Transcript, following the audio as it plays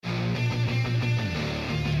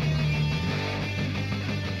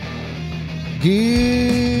Good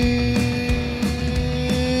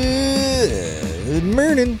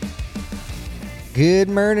morning. Good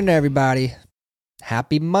morning, everybody.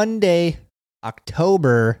 Happy Monday,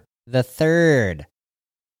 October the 3rd.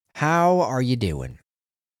 How are you doing?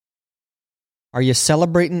 Are you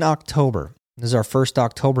celebrating October? This is our first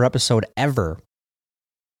October episode ever.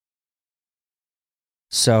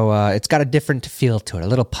 So it's got a different feel to it, a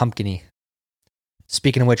little pumpkin-y.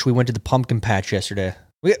 Speaking of which, we went to the pumpkin patch yesterday.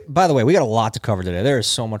 By the way, we got a lot to cover today. There is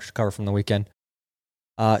so much to cover from the weekend.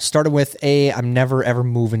 Started with I'm never ever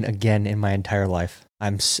moving again in my entire life.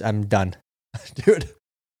 I'm done. Dude,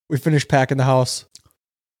 we finished packing the house.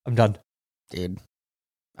 I'm done. Dude,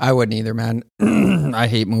 I wouldn't either, man. I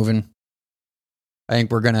hate moving. I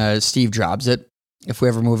think we're going to Steve Jobs it. If we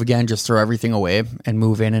ever move again, just throw everything away and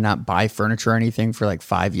move in and not buy furniture or anything for like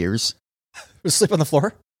 5 years. Sleep on the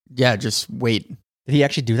floor? Yeah, just wait. Did he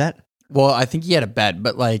actually do that? Well, I think he had a bed,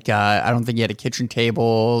 but like, I don't think he had a kitchen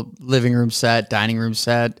table, living room set, dining room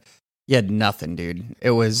set. He had nothing, dude.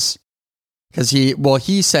 It was because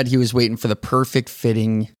he said he was waiting for the perfect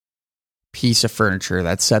fitting piece of furniture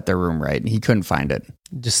that set their room right, and he couldn't find it.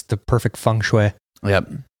 Just the perfect feng shui.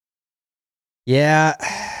 Yep. Yeah.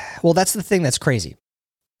 Well, that's the thing that's crazy,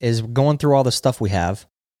 is going through all the stuff we have.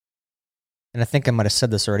 And I think I might have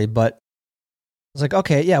said this already, but I was like,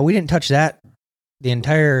 okay, yeah, we didn't touch that the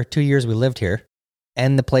entire 2 years we lived here,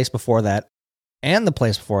 and the place before that, and the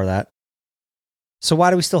place before that. So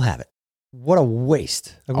why do we still have it? What a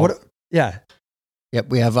waste. Yeah. Yep,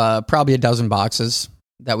 we have probably a dozen boxes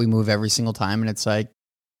that we move every single time, and it's like,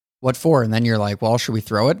 what for? And then you're like, well, should we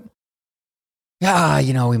throw it?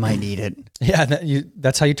 Yeah, we might need it. Yeah,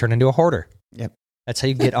 that's how you turn into a hoarder. Yep. That's how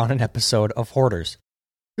you get on an episode of Hoarders.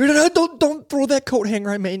 Don't throw that coat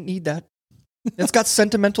hanger. I may need that. It's got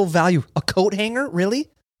sentimental value. A coat hanger?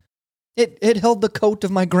 Really? It held the coat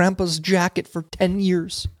of my grandpa's jacket for 10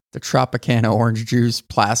 years. The Tropicana orange juice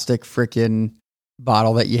plastic frickin'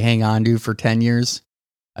 bottle that you hang on to for 10 years.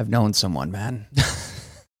 I've known someone, man.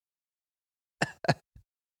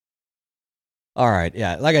 All right.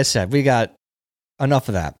 Yeah. Like I said, we got enough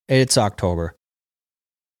of that. It's October.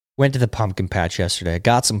 Went to the pumpkin patch yesterday.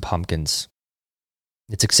 Got some pumpkins.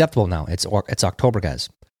 It's acceptable now. It's October, guys.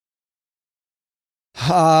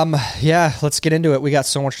 Yeah, let's get into it. We got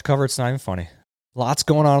so much to cover, it's not even funny. Lots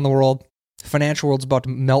going on in the world. The financial world's about to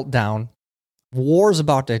melt down. War's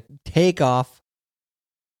about to take off.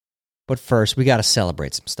 But first, we got to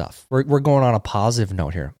celebrate some stuff. We're going on a positive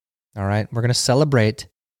note here. All right? We're going to celebrate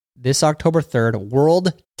this October 3rd,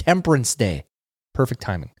 World Temperance Day. Perfect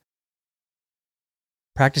timing.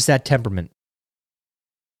 Practice that temperament.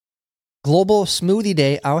 Global Smoothie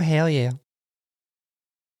Day. Oh, hell yeah.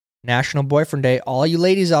 National Boyfriend Day. All you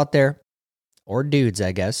ladies out there, or dudes,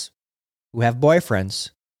 I guess, who have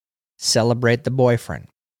boyfriends, celebrate the boyfriend.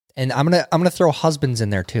 And I'm gonna throw husbands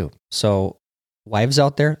in there too. So, wives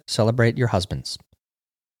out there, celebrate your husbands.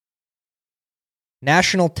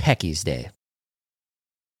 National Techies Day.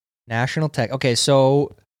 National Tech. Okay,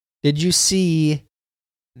 so did you see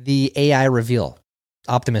the AI reveal?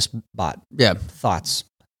 Optimus bot. Yeah. Thoughts?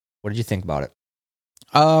 What did you think about it?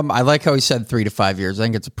 I like how he said 3 to 5 years. I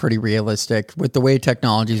think it's pretty realistic. With the way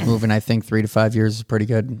technology is moving, I think 3 to 5 years is pretty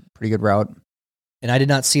good route. And I did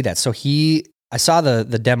not see that. So I saw the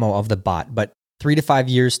demo of the bot, but 3 to 5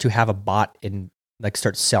 years to have a bot and like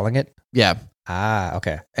start selling it? Yeah. Ah,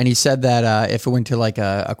 okay. And he said that if it went to like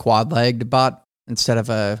a quad-legged bot instead of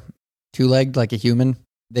a two-legged, like a human,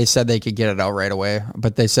 they said they could get it out right away.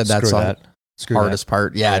 But they said that's the hardest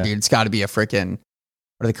part. Yeah, dude, it's got to be a freaking,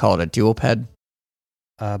 what do they call it, a dual ped?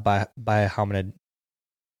 Bipedal.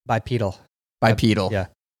 Bipedal. Yeah.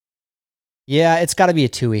 Yeah, it's got to be a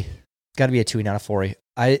 2E. It's got to be a 2E, not a 4E.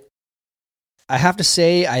 I have to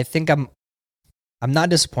say, I think I'm not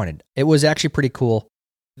disappointed. It was actually pretty cool.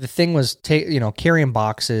 The thing was, carrying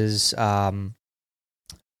boxes. It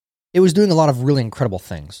was doing a lot of really incredible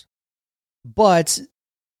things. But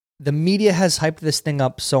the media has hyped this thing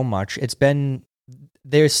up so much. They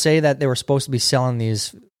say that they were supposed to be selling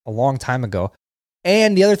these a long time ago.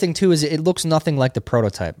 And the other thing, too, is it looks nothing like the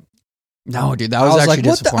prototype. No, dude, that was actually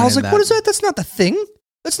disappointing. I was like, what is that? That's not the thing.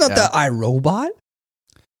 That's not the iRobot.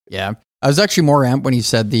 Yeah. I was actually more amped when he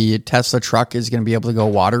said the Tesla truck is going to be able to go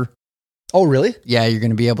water. Oh, really? Yeah, you're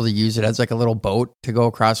going to be able to use it as like a little boat to go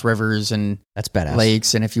across rivers and that's badass.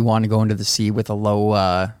 Lakes. And if you want to go into the sea with a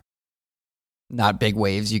low, not big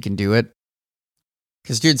waves, you can do it.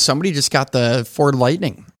 Because, dude, somebody just got the Ford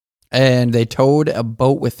Lightning. And they towed a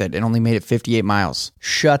boat with it and only made it 58 miles.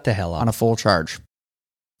 Shut the hell up. On a full charge.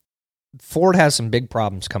 Ford has some big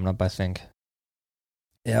problems coming up, I think.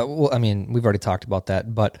 Yeah, well, I mean, we've already talked about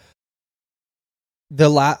that, but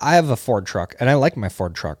I have a Ford truck, and I like my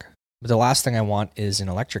Ford truck, but the last thing I want is an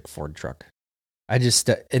electric Ford truck.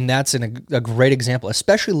 And that's a great example,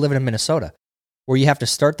 especially living in Minnesota, where you have to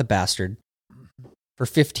start the bastard for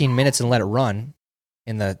 15 minutes and let it run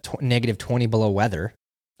in the negative 20 below weather,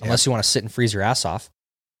 unless you want to sit and freeze your ass off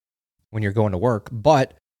when you're going to work.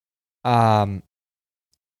 But, so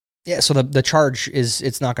the charge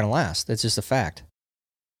it's not going to last. That's just a fact.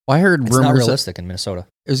 Well, I heard it's rumors not realistic in Minnesota.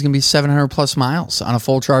 It was going to be 700 plus miles on a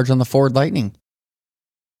full charge on the Ford Lightning.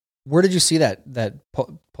 Where did you see that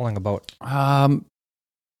pulling a boat? I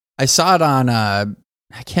saw it on, I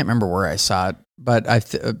can't remember where I saw it, but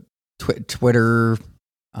Twitter.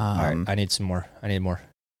 All right, I need some more. I need more.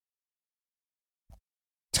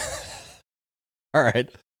 All right.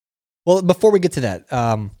 Well, before we get to that,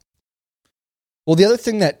 the other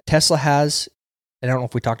thing that Tesla has, and I don't know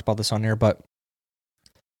if we talked about this on there, but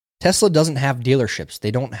Tesla doesn't have dealerships.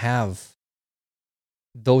 They don't have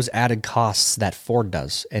those added costs that Ford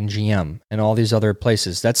does and GM and all these other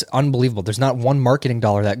places. That's unbelievable. There's not one marketing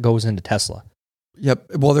dollar that goes into Tesla.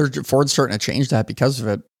 Yep. Well, Ford's starting to change that because of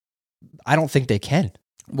it. I don't think they can.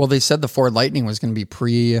 Well, they said the Ford Lightning was going to be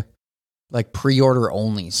pre-order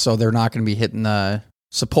only. So they're not going to be hitting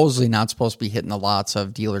supposedly not supposed to be hitting the lots of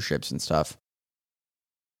dealerships and stuff.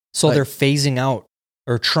 So they're phasing out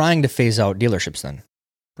or trying to phase out dealerships then?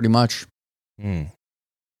 Pretty much.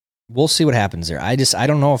 We'll see what happens there. I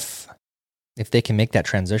don't know if they can make that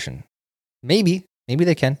transition. Maybe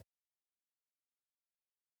they can.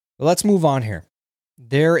 But let's move on here.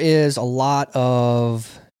 There is a lot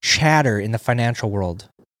of chatter in the financial world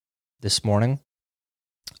this morning.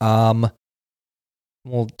 We'll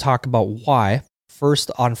talk about why. First,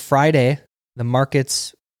 on Friday, the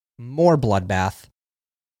market's more bloodbath.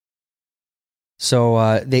 So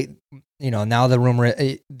now the rumor,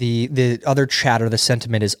 the other chatter, the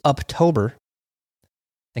sentiment is Uptober.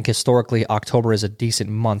 I think historically October is a decent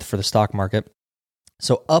month for the stock market.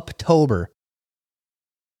 So Uptober.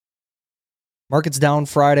 Market's down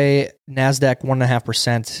Friday, NASDAQ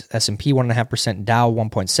 1.5%, S&P 1.5%, Dow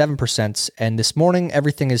 1.7%, and this morning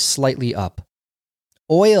everything is slightly up.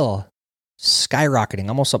 Oil skyrocketing,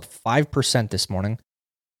 almost up 5% this morning,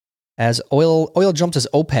 as oil jumps as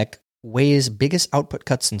OPEC weighs biggest output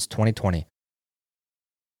cut since 2020.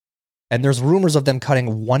 And there's rumors of them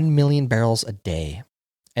cutting 1 million barrels a day.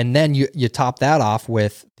 And then you top that off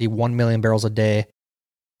with the 1 million barrels a day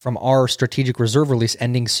from our strategic reserve release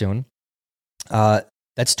ending soon.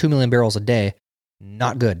 That's 2 million barrels a day.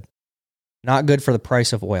 Not good. Not good for the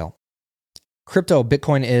price of oil. Crypto,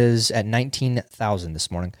 Bitcoin is at 19,000 this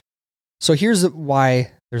morning. So here's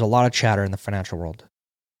why there's a lot of chatter in the financial world.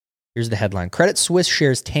 Here's the headline. Credit Suisse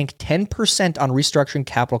shares tank 10% on restructuring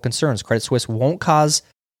capital concerns. Credit Suisse won't cause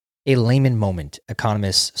a Lehman moment,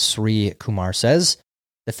 economist Sri Kumar says.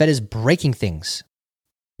 The Fed is breaking things.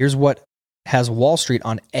 Here's what has Wall Street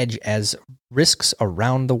on edge as risks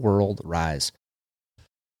around the world rise.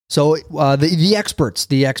 So the experts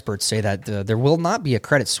say that there will not be a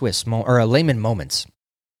Credit Suisse or a Lehman moment,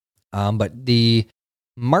 but the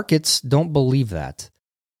markets don't believe that.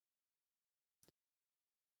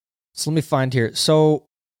 So let me find here. So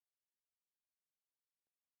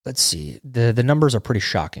let's see. The numbers are pretty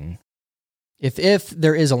shocking. If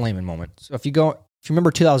there is a Lehman moment, so if you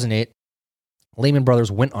remember 2008, Lehman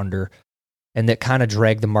Brothers went under, and that kind of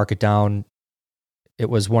dragged the market down. It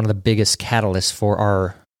was one of the biggest catalysts for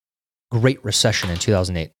our Great Recession in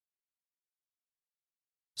 2008.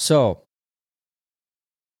 So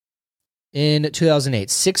in 2008,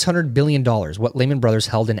 $600 billion, what Lehman Brothers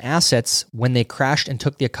held in assets when they crashed and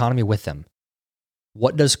took the economy with them.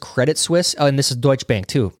 What does Credit Suisse, and this is Deutsche Bank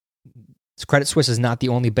too. Credit Suisse is not the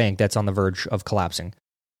only bank that's on the verge of collapsing.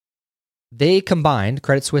 They combined,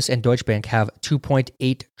 Credit Suisse and Deutsche Bank have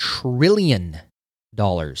 $2.8 trillion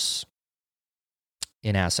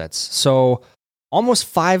in assets. So almost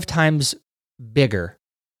 5 times bigger.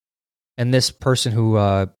 And this person who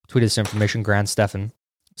tweeted this information, Grant Stephan,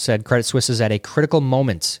 said Credit Suisse is at a critical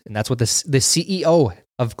moment. And that's what the CEO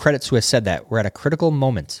of Credit Suisse said, that we're at a critical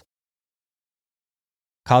moment,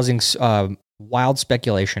 causing wild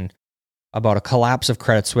speculation about a collapse of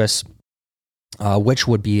Credit Suisse, which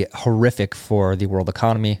would be horrific for the world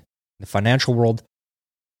economy, the financial world.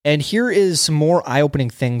 And here is some more eye-opening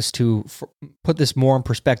things to put this more in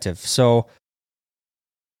perspective. So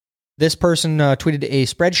this person tweeted a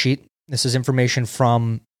spreadsheet. This is information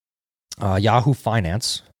from Yahoo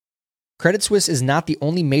Finance. Credit Suisse is not the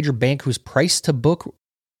only major bank whose price to book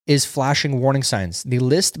is flashing warning signs. The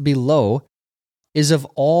list below is of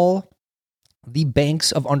all the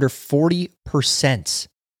banks of under 40%.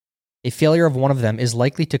 A failure of one of them is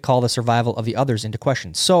likely to call the survival of the others into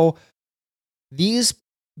question. So these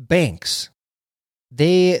banks,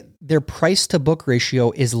 their price to book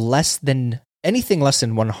ratio is anything less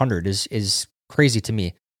than 100 is crazy to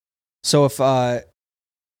me. So if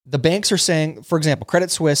the banks are saying, for example, Credit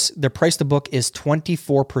Suisse, their price to book is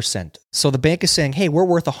 24%. So the bank is saying, hey, we're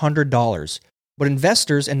worth $100. But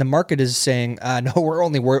investors and the market is saying, no, we're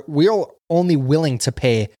only willing to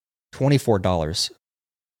pay $24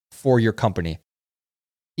 for your company.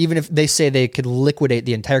 Even if they say they could liquidate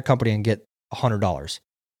the entire company and get $100.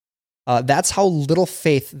 That's how little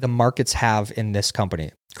faith the markets have in this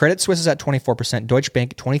company. Credit Suisse is at 24%, Deutsche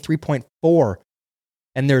Bank 23.4%.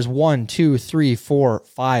 And there's 1, 2, 3, 4,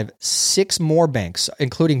 5, 6 more banks,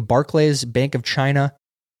 including Barclays, Bank of China,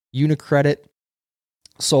 UniCredit.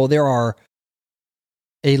 So there are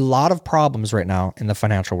a lot of problems right now in the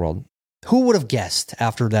financial world. Who would have guessed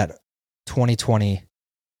after that 2020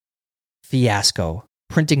 fiasco,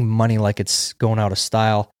 printing money like it's going out of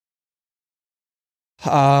style?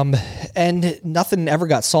 And nothing ever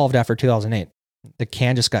got solved after 2008. The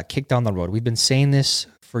can just got kicked down the road. We've been saying this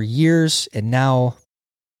for years, and now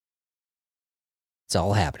it's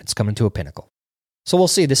all happening. It's coming to a pinnacle. So we'll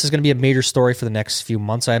see. This is going to be a major story for the next few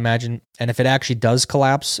months, I imagine. And if it actually does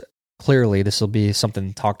collapse, clearly this will be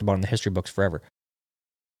something talked about in the history books forever.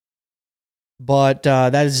 But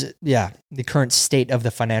that is, the current state of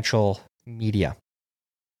the financial media.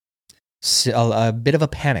 So, a bit of a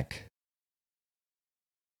panic.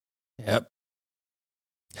 Yep.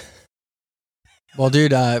 Well,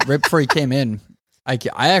 dude, right before he came in, I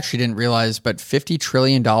actually didn't realize, but $50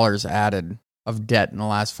 trillion added of debt in the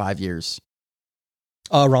last 5 years.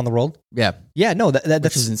 Around the world? Yeah. Yeah, no, Which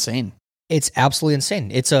that's is insane. It's absolutely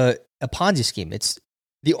insane. It's a Ponzi scheme. It's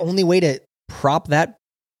the only way to prop that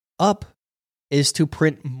up is to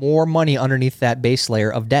print more money underneath that base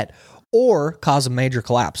layer of debt or cause a major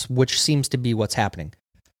collapse, which seems to be what's happening.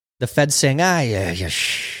 The Fed's saying,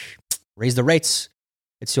 raise the rates.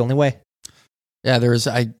 It's the only way. Yeah, there's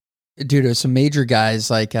some major guys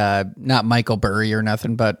like not Michael Burry or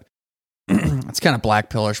nothing, but it's kind of black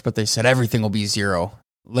pillish, but they said everything will be zero.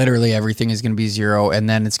 Literally everything is going to be zero, and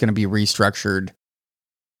then it's going to be restructured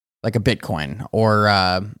like a Bitcoin or.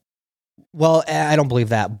 Well, I don't believe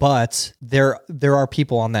that, but there are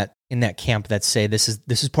people in that camp that say this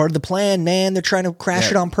is part of the plan, man. They're trying to crash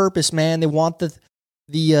it on purpose, man. They want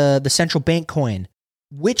the central bank coin,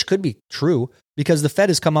 which could be true because the Fed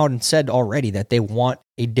has come out and said already that they want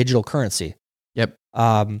a digital currency. Yep.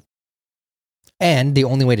 And the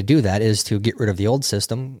only way to do that is to get rid of the old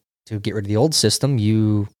system. To get rid of the old system,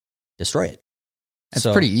 you destroy it. It's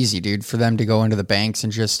pretty easy, dude, for them to go into the banks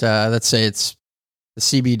and just, let's say it's the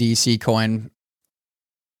CBDC coin.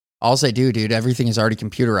 All they do, dude, everything is already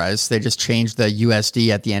computerized. They just change the USD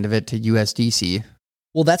at the end of it to USDC.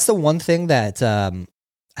 Well, that's the one thing that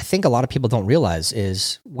I think a lot of people don't realize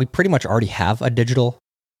is we pretty much already have a digital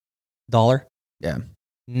dollar. Yeah.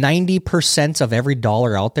 90% of every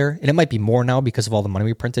dollar out there, and it might be more now because of all the money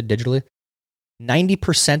we printed digitally,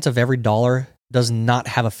 90% of every dollar does not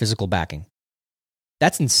have a physical backing.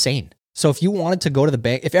 That's insane. So if you wanted to go to the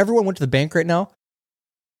bank, if everyone went to the bank right now,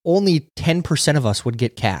 only 10% of us would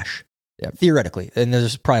get cash, theoretically. And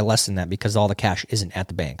there's probably less than that because all the cash isn't at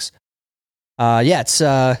the banks.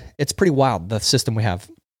 It's pretty wild, the system we have.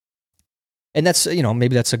 And that's,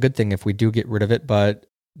 maybe that's a good thing if we do get rid of it, but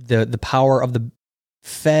the power of the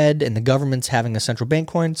Fed and the government's having a central bank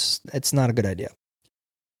coins, it's not a good idea.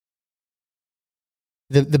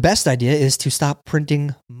 The best idea is to stop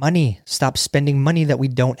printing money, stop spending money that we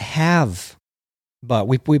don't have. But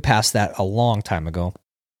we passed that a long time ago.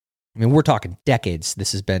 I mean, we're talking decades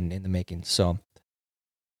this has been in the making. So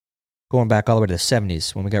going back all the way to the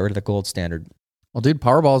 70s when we got rid of the gold standard. Well, dude,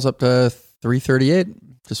 Powerball's up to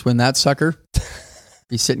 338. Just win that sucker.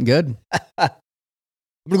 Be sitting good. I'm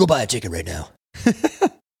going to go buy a ticket right now.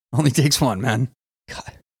 Only takes one, man.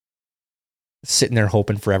 God. Sitting there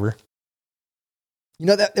hoping forever.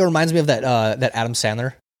 That it reminds me of that Adam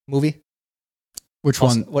Sandler movie. Which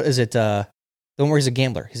one? What is it? The one where he's a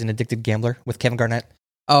gambler. He's an addicted gambler with Kevin Garnett.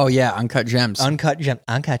 Oh, yeah. Uncut Gems. Uncut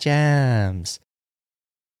Gems.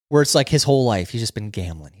 Where it's like his whole life, he's just been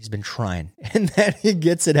gambling. He's been trying. And then he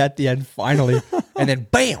gets it at the end finally. And then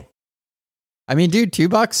bam. I mean, dude,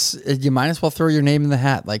 $2, you might as well throw your name in the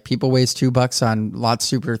hat. Like, people waste $2 on lots of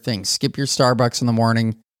super things. Skip your Starbucks in the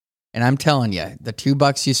morning. And I'm telling you, the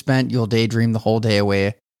 $2 you spent, you'll daydream the whole day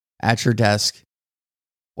away at your desk.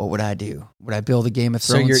 What would I do? Would I build a Game of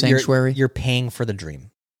Thrones sanctuary? You're paying for the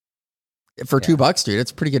dream. For $2, dude,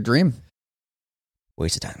 it's a pretty good dream.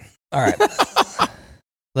 Waste of time. All right.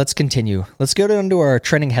 Let's continue. Let's go down to our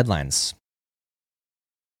trending headlines.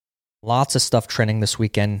 Lots of stuff trending this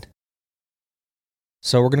weekend.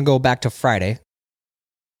 So we're going to go back to Friday.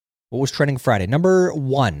 What was trending Friday? Number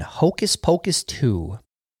 1, Hocus Pocus 2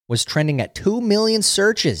 was trending at 2 million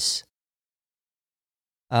searches.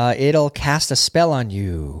 It'll cast a spell on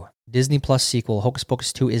you. Disney Plus sequel, Hocus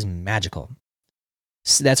Pocus 2 is magical.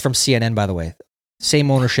 That's from CNN, by the way. Same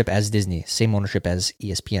ownership as Disney. Same ownership as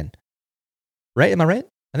ESPN. Right? Am I right?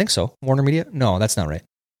 I think so. Warner Media? No, that's not right.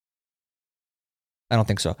 I don't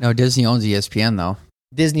think so. No, Disney owns ESPN, though.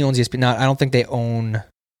 Disney owns ESPN. No, I don't think they own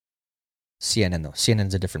CNN, though.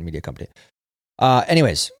 CNN's a different media company.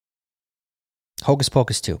 Anyways, Hocus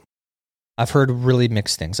Pocus 2. I've heard really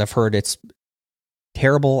mixed things. I've heard it's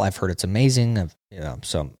terrible. I've heard it's amazing.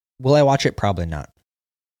 So will I watch it? Probably not.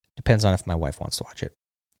 Depends on if my wife wants to watch it.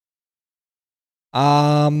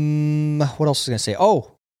 What else was I going to say?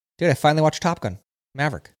 Oh, dude, I finally watched Top Gun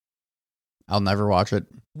Maverick. I'll never watch it.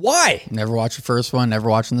 Why? Never watch the first one, never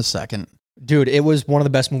watching the second. Dude, it was one of the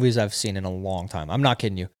best movies I've seen in a long time. I'm not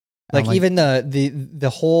kidding you. Like even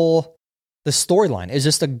the whole storyline is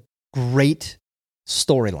just a great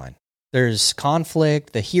storyline. There's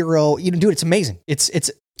conflict, the hero, dude, it's amazing. It's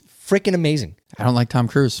freaking amazing. I don't like Tom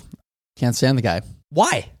Cruise. Can't stand the guy.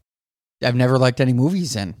 Why? I've never liked any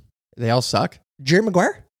movies in. They all suck. Jerry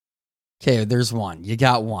Maguire? Okay, there's one. You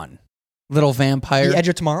got one. Little Vampire. The Edge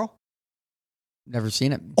of Tomorrow? Never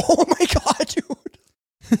seen it. Oh my God, dude.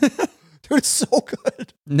 Dude, it's so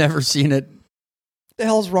good. Never seen it. What the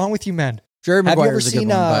hell is wrong with you, man? Jerry Maguire's a good one,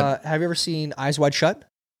 but... Have you ever seen Eyes Wide Shut?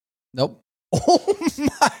 Nope. Oh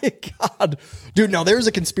my God. Dude, no, there's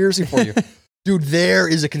a conspiracy for you. Dude, there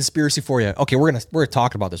is a conspiracy for you. Okay, we're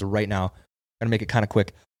talking about this right now. I'm going to make it kind of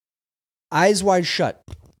quick. Eyes Wide Shut.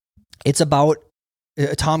 It's about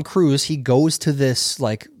Tom Cruise. He goes to this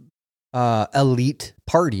like elite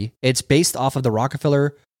party. It's based off of the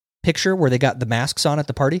Rockefeller picture where they got the masks on at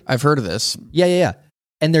the party. I've heard of this. Yeah.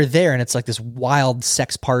 And they're there and it's like this wild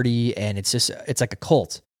sex party and it's like a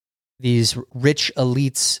cult. These rich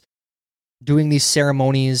elites doing these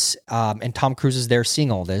ceremonies, and Tom Cruise is there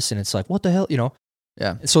seeing all this, and it's like, what the hell,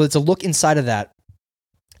 Yeah. So it's a look inside of that,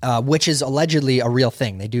 which is allegedly a real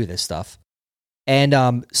thing. They do this stuff.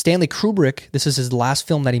 And Stanley Kubrick, this is his last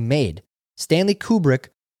film that he made. Stanley Kubrick,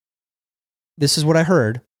 this is what I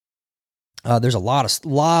heard. There's a lot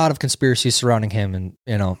of conspiracies surrounding him, and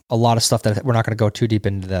a lot of stuff that we're not going to go too deep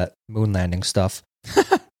into that moon landing stuff.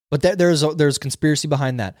 But there's conspiracy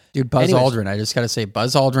behind that. Dude, Buzz Aldrin. I just got to say,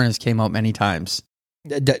 Buzz Aldrin has came out many times.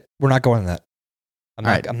 We're not going to that.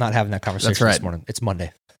 Right. I'm not having that conversation That's right. this morning. It's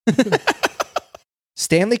Monday.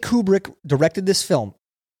 Stanley Kubrick directed this film.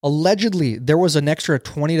 Allegedly, there was an extra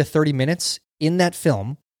 20 to 30 minutes in that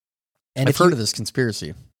film. And I've heard of this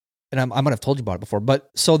conspiracy. And I might have told you about it before. But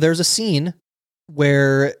so there's a scene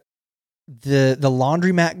where the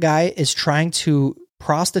laundromat guy is trying to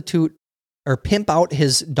prostitute or pimp out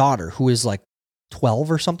his daughter, who is like 12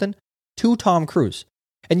 or something, to Tom Cruise.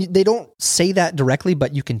 And they don't say that directly,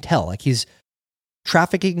 but you can tell. Like he's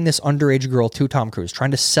trafficking this underage girl to Tom Cruise, trying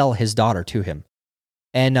to sell his daughter to him.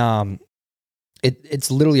 And it's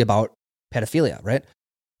literally about pedophilia, right?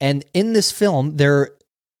 And in this film, there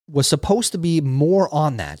was supposed to be more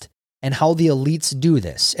on that and how the elites do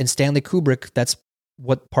this. And Stanley Kubrick, that's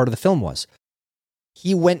what part of the film was.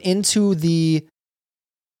 He went into the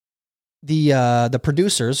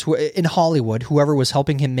producers who in Hollywood, whoever was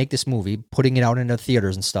helping him make this movie, putting it out into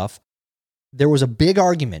theaters and stuff. There was a big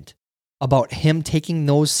argument about him taking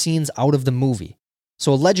those scenes out of the movie.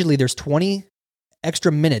 So allegedly there's 20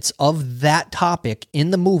 extra minutes of that topic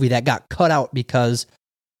in the movie that got cut out because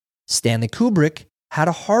Stanley Kubrick had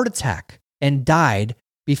a heart attack and died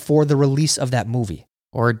before the release of that movie.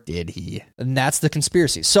 Or did he? And that's the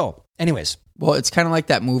conspiracy. So anyways. Well, it's kind of like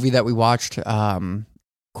that movie that we watched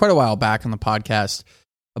quite a while back on the podcast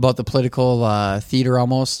about the political theater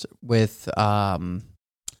almost with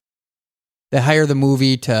they hire the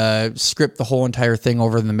movie to script the whole entire thing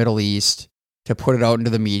over in the Middle East to put it out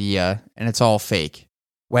into the media, and it's all fake.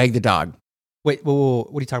 Wag the Dog. Wait, whoa,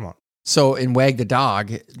 what are you talking about? So in Wag the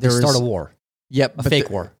Dog, there start a war. Yep. A fake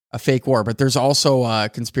war. A fake war. But there's also a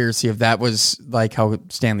conspiracy of that was like how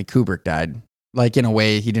Stanley Kubrick died. Like in a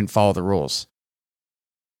way, he didn't follow the rules.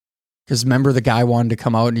 Because remember the guy wanted to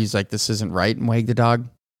come out and he's like, this isn't right and Wag the Dog?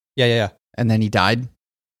 Yeah. And then he died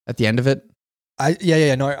at the end of it? No, I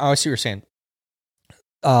see what you're saying.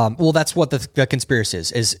 Well, that's what the conspiracy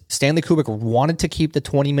is Stanley Kubrick wanted to keep the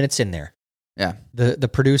 20 minutes in there. Yeah. The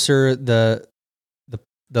producer, the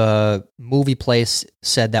movie place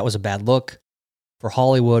said that was a bad look for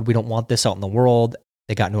Hollywood. We don't want this out in the world.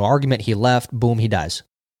 They got into an argument. He left. Boom, he dies.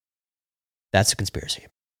 That's a conspiracy.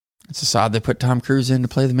 It's just odd they put Tom Cruise in to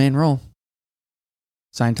play the main role.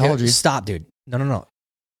 Scientology. Stop, dude. No.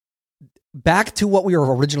 Back to what we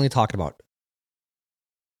were originally talking about.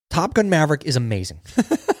 Top Gun Maverick is amazing.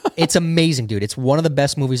 It's amazing, dude. It's one of the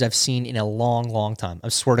best movies I've seen in a long, long time. I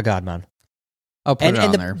swear to God, man. I'll put it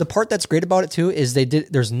on there. The part that's great about it too is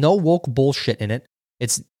there's no woke bullshit in it.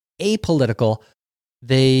 It's apolitical.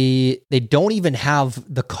 They don't even have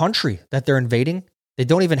the country that they're invading. They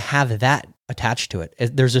don't even have that attached to it.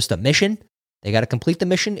 There's just a mission. They got to complete the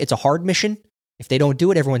mission. It's a hard mission. If they don't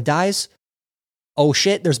do it, everyone dies. Oh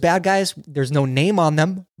shit, there's bad guys. There's no name on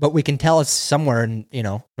them, but we can tell it's somewhere in,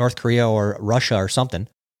 North Korea or Russia or something.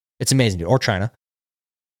 It's amazing, dude. Or China.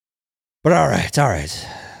 But all right.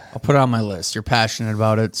 I'll put it on my list. You're passionate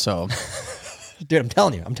about it, so. Dude, I'm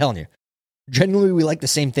telling you. Generally, we like the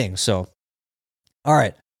same thing, so. All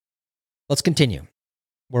right. Let's continue.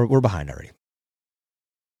 We're behind already.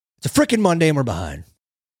 It's a freaking Monday and we're behind.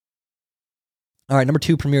 All right, number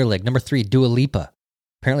 2, Premier League. Number 3, Dua Lipa.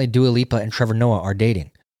 Apparently, Dua Lipa and Trevor Noah are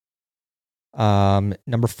dating.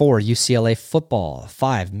 Number 4, UCLA football.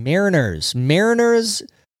 5, Mariners. Mariners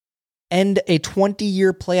end a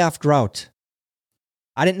 20-year playoff drought.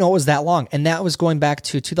 I didn't know it was that long. And that was going back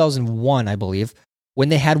to 2001, I believe, when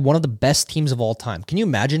they had one of the best teams of all time. Can you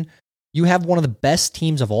imagine? You have one of the best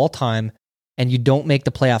teams of all time, and you don't make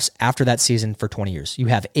the playoffs after that season for 20 years. You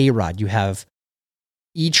have A-Rod. You have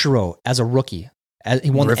Ichiro as a rookie.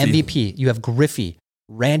 He won Griffey. the MVP. You have Griffey,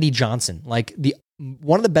 Randy Johnson, like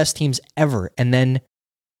one of the best teams ever, and then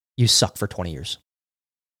you suck for 20 years.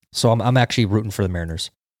 So I'm actually rooting for the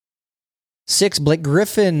Mariners. 6, Blake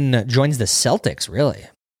Griffin joins the Celtics. Really?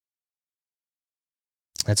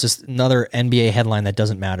 That's just another NBA headline that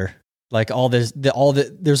doesn't matter. Like there's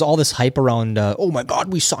all this hype around. Oh my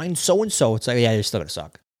God, we signed so and so. It's like, yeah, you're still gonna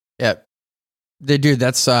suck. Yeah, they do.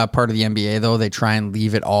 That's part of the NBA though. They try and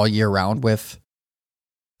leave it all year round because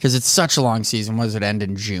it's such a long season. What does it end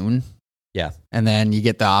in June? Yeah, and then you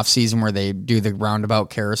get the off season where they do the roundabout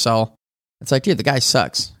carousel. It's like, dude, the guy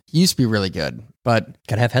sucks. He used to be really good, but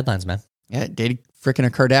gotta have headlines, man. Yeah, dated freaking a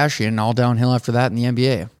Kardashian, all downhill after that in the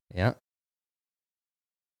NBA. Yeah.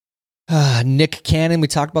 Nick Cannon, we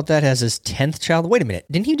talked about that, has his 10th child. Wait a minute.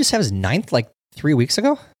 Didn't he just have his 9th like 3 weeks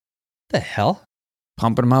ago? What the hell?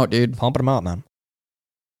 Pumping him out, dude. Pumping him out, man.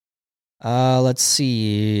 Let's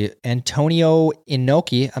see. Antonio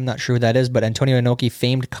Inoki. I'm not sure who that is, but Antonio Inoki,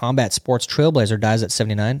 famed combat sports trailblazer, dies at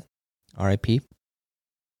 79. R.I.P.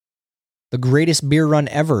 The Greatest Beer Run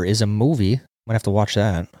Ever is a movie. Might have to watch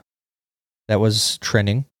that. That was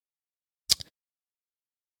trending.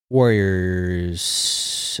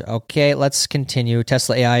 Warriors. Okay, let's continue.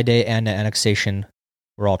 Tesla AI Day and annexation.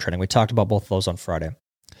 We're all trending. We talked about both of those on Friday.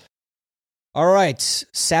 All right,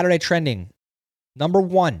 Saturday trending. Number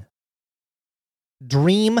 1.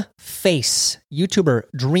 Dream Face. YouTuber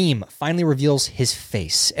Dream finally reveals his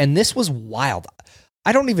face. And this was wild.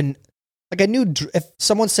 I don't even... I knew if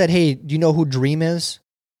someone said, hey, do you know who Dream is?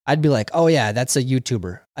 I'd be like, oh yeah, that's a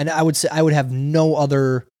YouTuber. And I would say I would have no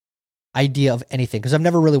other idea of anything because I've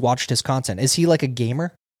never really watched his content. Is he like a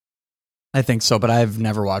gamer? I think so, but I've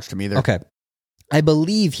never watched him either. Okay. I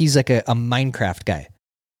believe he's like a Minecraft guy.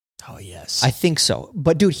 Oh, yes. I think so.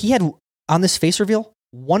 But dude, he had, on this face reveal,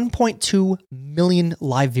 1.2 million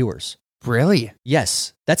live viewers. Really?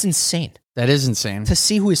 Yes. That's insane. That is insane. To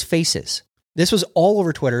see who his face is. This was all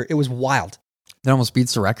over Twitter. It was wild. That almost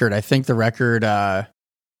beats the record. I think the record,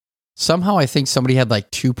 somehow I think somebody had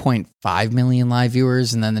like 2.5 million live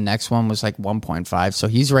viewers, and then the next one was like 1.5. So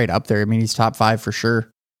he's right up there. I mean, he's top 5 for sure.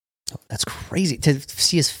 That's crazy to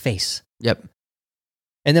see his face. Yep.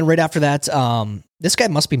 And then right after that, this guy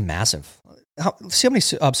must be massive. See how many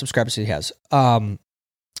subscribers he has.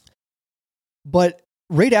 But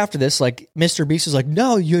right after this, like Mr. Beast is like,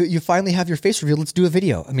 no, you finally have your face revealed. Let's do a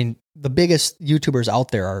video. I mean, the biggest YouTubers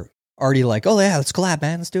out there are already like, oh yeah, let's collab,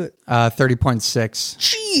 man. Let's do it. 30.6.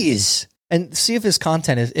 Jeez. And see if his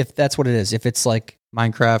content is, if that's what it is. If it's like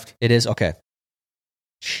Minecraft. It is? Okay.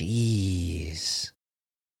 Jeez.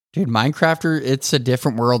 Dude, Minecrafter, it's a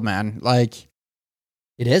different world, man. Like,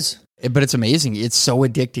 it is. But it's amazing. It's so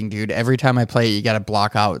addicting, dude. Every time I play it, you got to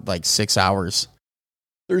block out like 6 hours.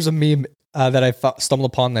 There's a meme that I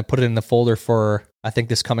stumbled upon and I put it in the folder for, I think,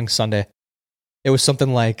 this coming Sunday. It was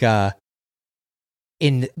something like,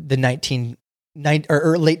 in the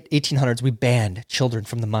late 1800s, we banned children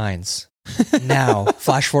from the mines. Now,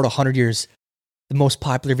 flash forward 100 years, the most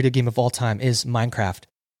popular video game of all time is Minecraft.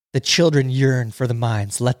 The children yearn for the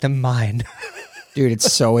mines. Let them mine. Dude,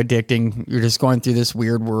 it's so addicting. You're just going through this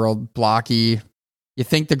weird world, blocky. You You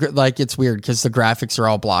think it's weird because the graphics are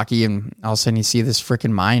all blocky, and all of a sudden you see this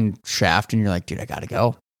freaking mine shaft, and you're like, dude, I gotta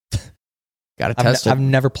go. Gotta test it. I've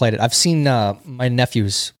never played it. I've seen my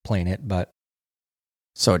nephews playing it, but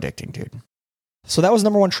so addicting, dude. So that was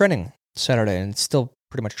number 1 trending Saturday, and it's still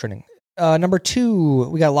pretty much trending. Number 2,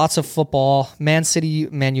 we got lots of football. Man City,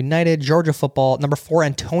 Man United, Georgia football. Number 4,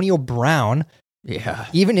 Antonio Brown. Yeah.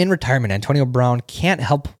 Even in retirement, Antonio Brown can't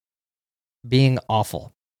help being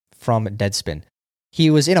awful from Deadspin. He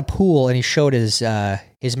was in a pool and he showed his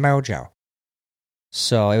mojo.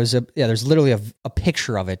 So it was there's literally a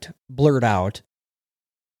picture of it blurred out.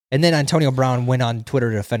 And then Antonio Brown went on Twitter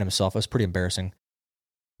to defend himself. It was pretty embarrassing.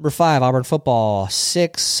 Number 5, Auburn football.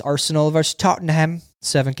 6, Arsenal versus Tottenham.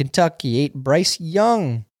 7, Kentucky. 8, Bryce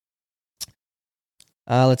Young.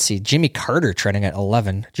 Let's see. Jimmy Carter trending at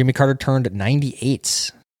 11. Jimmy Carter turned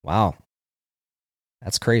 98. Wow.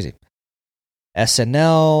 That's crazy.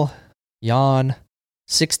 SNL. Yawn.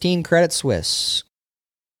 16, Credit Suisse.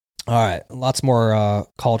 All right. Lots more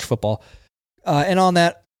college football. And on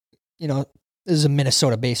that, this is a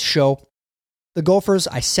Minnesota-based show. The Gophers,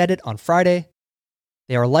 I said it on Friday.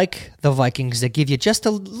 They are like the Vikings. They give you just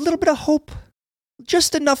a little bit of hope.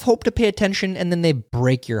 Just enough hope to pay attention, and then they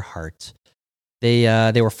break your heart. They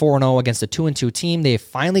were 4-0 against a 2-2 team. They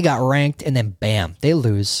finally got ranked, and then bam, they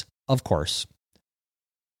lose, of course.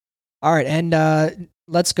 All right, and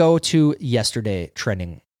let's go to yesterday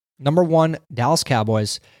trending. Number 1, Dallas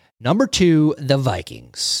Cowboys. Number 2, the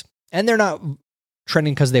Vikings. And they're not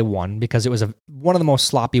trending because they won, because it was one of the most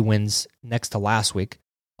sloppy wins next to last week.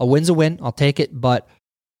 A win's a win, I'll take it, but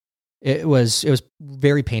it was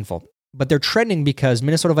very painful. But they're trending because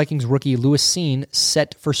Minnesota Vikings rookie Lewis Cine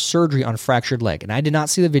set for surgery on fractured leg. And I did not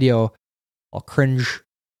see the video. I'll cringe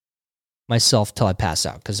myself till I pass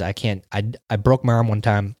out because I can't. I broke my arm one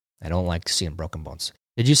time. I don't like seeing broken bones.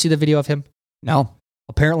 Did you see the video of him? No.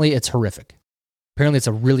 Apparently, it's horrific. Apparently, it's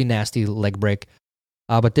a really nasty leg break.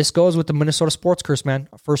 But this goes with the Minnesota sports curse, man.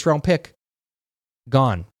 A first-round pick.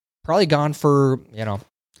 Gone. Probably gone for,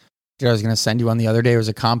 Dude, I was going to send you one the other day. It was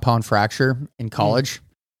a compound fracture in college.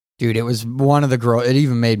 Dude, it was one of the it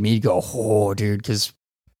even made me go, oh, dude, because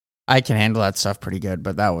I can handle that stuff pretty good,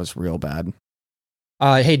 but that was real bad.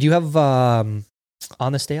 Hey, do you have On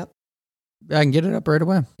This Day up? I can get it up right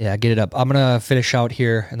away. Yeah, get it up. I'm going to finish out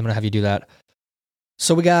here, and I'm going to have you do that.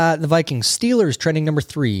 So we got the Vikings. Steelers trending number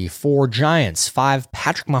 3. 4, Giants. 5,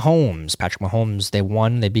 Patrick Mahomes. Patrick Mahomes, they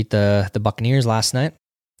won. They beat the Buccaneers last night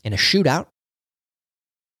in a shootout.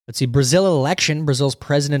 Let's see, Brazil election. Brazil's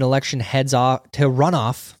president election heads off to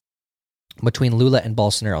runoff between Lula and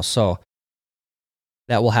Bolsonaro. So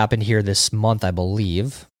that will happen here this month, I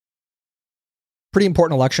believe. Pretty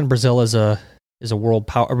important election. Brazil is a world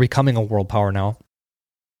power, becoming a world power now.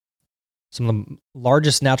 Some of the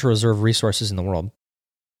largest natural reserve resources in the world.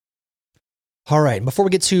 All right, before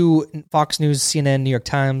we get to Fox News, CNN, New York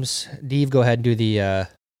Times, Dave, go ahead and do the.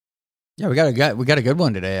 Yeah, we got a good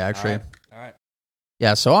one today, actually. All right.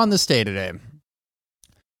 Yeah, so on this day today,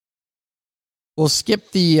 we'll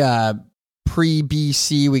skip the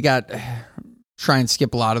pre-BC. We got try and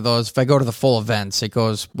skip a lot of those. If I go to the full events, it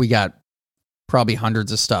goes. We got probably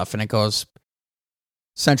hundreds of stuff, and it goes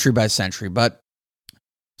century by century. But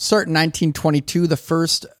start in 1922, the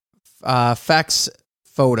first fax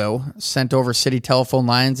photo sent over city telephone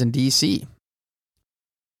lines in D.C.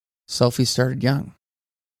 Selfies started young.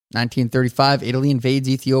 1935, Italy invades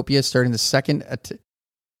Ethiopia, starting the Second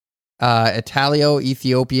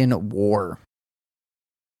Italo-Ethiopian War.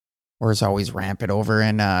 War is always rampant over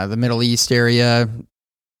in the Middle East area,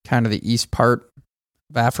 kind of the east part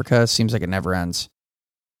of Africa. Seems like it never ends.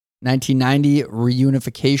 1990,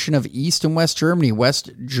 reunification of East and West Germany.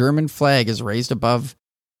 West German flag is raised above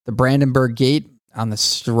the Brandenburg Gate on the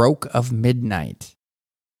stroke of midnight.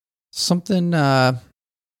 Something kind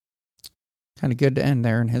of good to end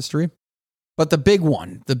there in history. But the big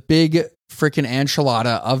one, the big freaking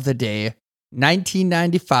enchilada of the day,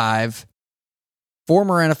 1995,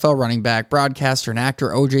 former NFL running back, broadcaster, and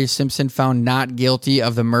actor O.J. Simpson found not guilty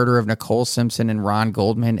of the murder of Nicole Simpson and Ron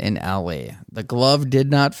Goldman in L.A. The glove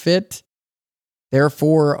did not fit.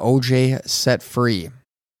 Therefore, O.J. set free.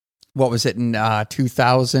 What was it in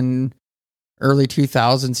 2000, early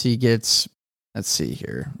 2000s? He gets, let's see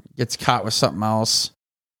here, gets caught with something else.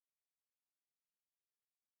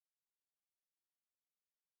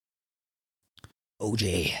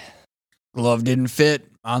 OJ. Glove didn't fit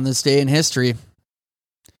on this day in history.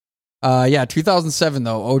 2007,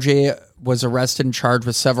 though, OJ was arrested and charged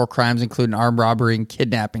with several crimes, including armed robbery and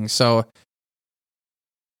kidnapping. So,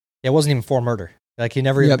 it wasn't even for murder. Like, he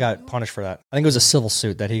never even got punished for that. I think it was a civil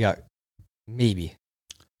suit that he got maybe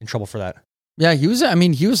in trouble for that. Yeah, he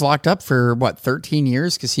was locked up for 13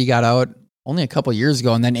 years because he got out only a couple years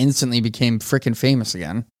ago and then instantly became freaking famous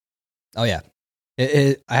again. Oh, yeah.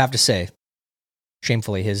 I have to say,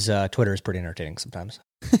 shamefully, his Twitter is pretty entertaining sometimes.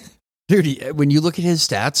 Dude, when you look at his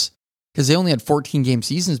stats, because they only had 14 game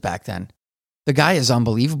seasons back then, the guy is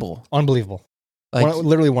unbelievable. Unbelievable.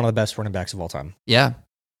 Literally one of the best running backs of all time. Yeah.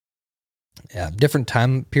 Yeah, different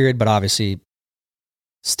time period, but obviously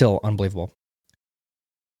still unbelievable.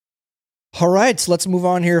 All right, so let's move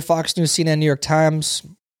on here. Fox News, CNN, New York Times.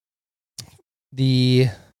 The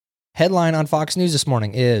headline on Fox News this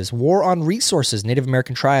morning is War on Resources. Native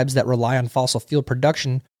American tribes that rely on fossil fuel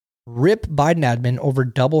production rip Biden admin over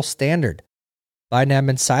double standard. Biden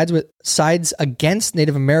admin sides against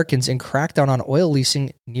Native Americans in crackdown on oil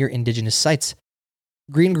leasing near indigenous sites.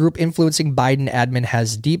 Green group influencing Biden admin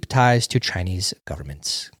has deep ties to Chinese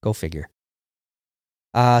governments. Go figure.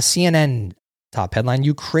 CNN top headline,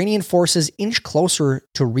 Ukrainian forces inch closer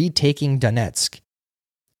to retaking Donetsk.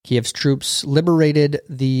 Kiev's troops liberated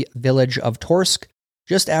the village of Torsk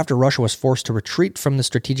just after Russia was forced to retreat from the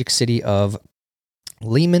strategic city of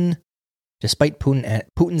Lyman, despite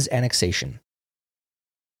Putin's annexation.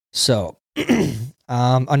 So,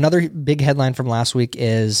 another big headline from last week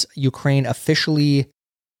is Ukraine officially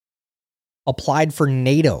applied for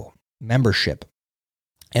NATO membership.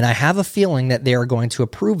 And I have a feeling that they are going to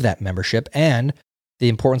approve that membership. And the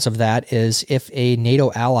importance of that is if a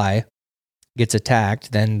NATO ally gets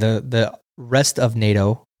attacked, then the rest of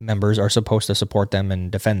NATO members are supposed to support them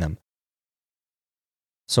and defend them.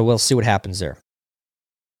 So we'll see what happens there.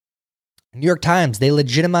 New York Times, they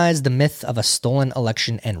legitimized the myth of a stolen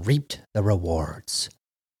election and reaped the rewards.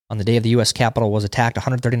 On the day of the U.S. Capitol was attacked,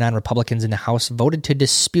 139 Republicans in the House voted to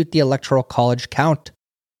dispute the Electoral College count.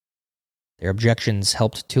 Their objections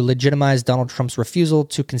helped to legitimize Donald Trump's refusal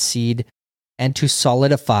to concede and to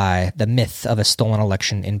solidify the myth of a stolen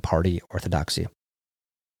election in party orthodoxy.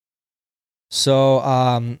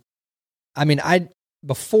 So,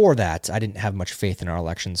 before that, I didn't have much faith in our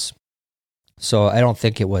elections. So I don't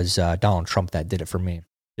think it was Donald Trump that did it for me.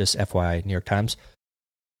 Just FYI, New York Times.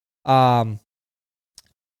 But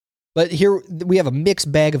here we have a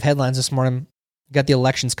mixed bag of headlines this morning. Got the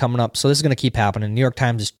elections coming up, so this is going to keep happening. New York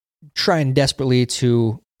Times is trying desperately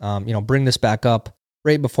to, bring this back up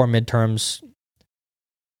right before midterms.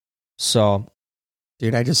 So,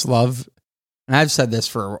 dude, I just love, and I've said this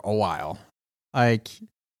for a while. Like,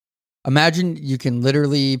 imagine you can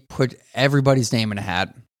literally put everybody's name in a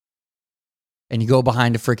hat, and you go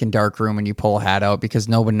behind a freaking dark room and you pull a hat out because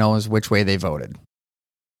no one knows which way they voted.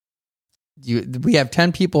 We have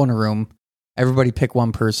 10 people in a room. Everybody pick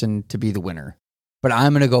one person to be the winner. But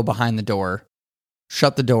I'm going to go behind the door,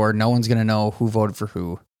 shut the door. No one's going to know who voted for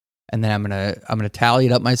who. And then I'm going to tally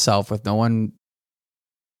it up myself with no one,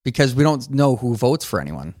 because we don't know who votes for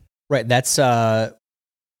anyone. Right. That's,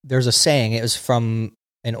 there's a saying, it was from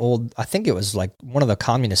an old, I think it was like one of the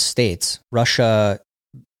communist states, Russia,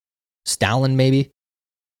 Stalin, maybe.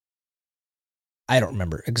 I don't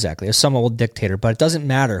remember exactly. It's some old dictator, but it doesn't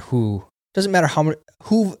matter doesn't matter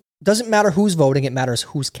who's voting. It matters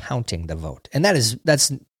who's counting the vote. And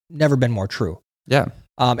that's never been more true. Yeah.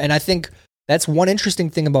 And I think that's one interesting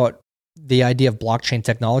thing about the idea of blockchain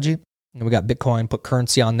technology. And we got Bitcoin, put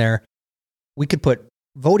currency on there. We could put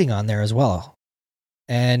voting on there as well.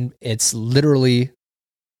 And it's literally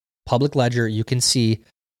public ledger. You can see,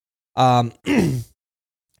 I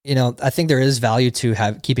think there is value to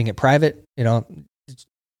keeping it private.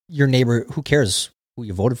 Your neighbor, who cares who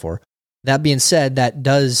you voted for? That being said, that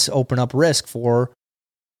does open up risk for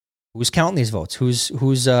who's counting these votes.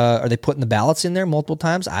 Who's are they putting the ballots in there multiple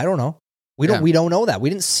times? I don't know. We don't know that. We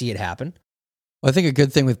didn't see it happen. Well, I think a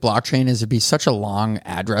good thing with blockchain is it'd be such a long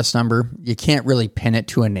address number. You can't really pin it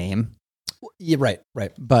to a name. Yeah,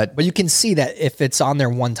 right. But you can see that if it's on there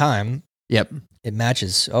one time, yep, it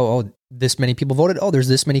matches. Oh, this many people voted. Oh, there's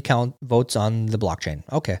this many votes on the blockchain.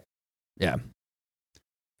 Okay. Yeah.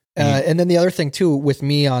 And then the other thing too, with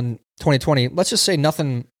me on 2020, let's just say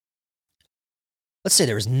nothing. Let's say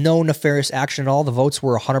there was no nefarious action at all. The votes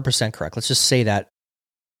were 100% correct. Let's just say that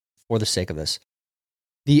for the sake of this.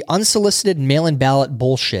 The unsolicited mail-in ballot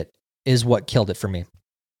bullshit is what killed it for me.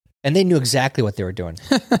 And they knew exactly what they were doing.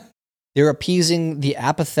 They were appeasing the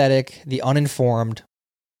apathetic, the uninformed,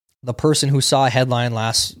 the person who saw a headline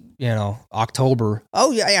last, October.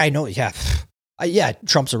 Oh, yeah, I know. Yeah. Yeah,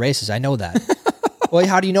 Trump's a racist. I know that. Well,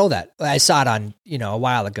 how do you know that? I saw it on, a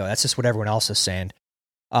while ago. That's just what everyone else is saying.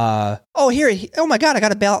 Oh my God, I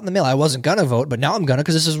got a ballot in the mail. I wasn't going to vote, but now I'm going to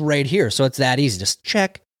because this is right here. So it's that easy. Just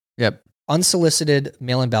check. Yep. Unsolicited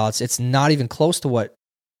mail-in ballots. It's not even close to what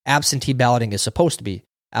absentee balloting is supposed to be.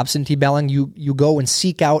 Absentee balloting, you go and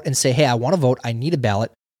seek out and say, hey, I want to vote. I need a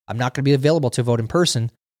ballot. I'm not going to be available to vote in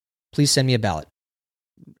person. Please send me a ballot.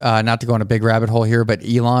 Not to go on a big rabbit hole here, but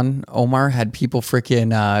Elon Omar had people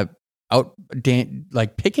freaking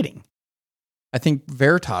picketing. I think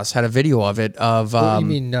Veritas had a video of it. Of What do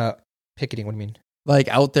you mean picketing? What do you mean? Like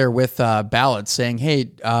out there with ballots saying, "Hey,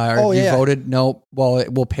 you voted? No, well,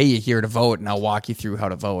 we'll pay you here to vote, and I'll walk you through how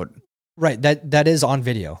to vote." Right. That is on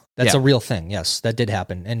video. That's a real thing. Yes, that did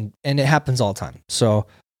happen, and it happens all the time. So,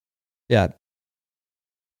 yeah.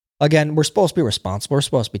 Again, we're supposed to be responsible. We're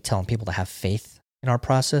supposed to be telling people to have faith in our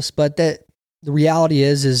process, but the reality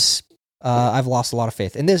is I've lost a lot of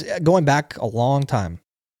faith in this, going back a long time.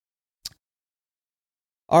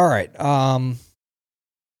 All right.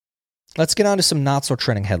 Let's get on to some not so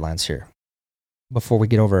trending headlines here before we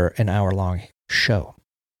get over an hour-long show.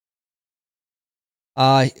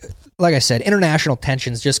 Like I said, international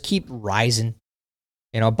tensions just keep rising.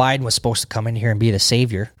 Biden was supposed to come in here and be the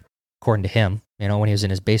savior, according to him, when he was in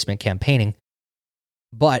his basement campaigning.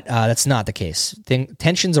 But that's not the case.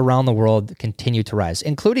 Tensions around the world continue to rise,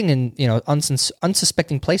 including in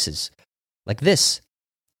unsuspecting places like this.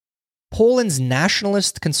 Poland's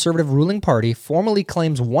nationalist conservative ruling party formally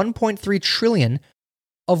claims 1.3 trillion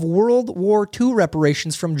of World War II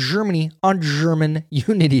reparations from Germany on German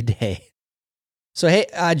Unity Day. So, hey,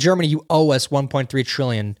 Germany, you owe us 1.3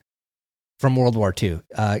 trillion from World War II.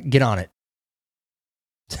 Get on it.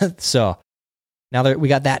 So, now that we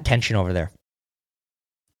got that tension over there.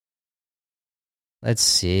 Let's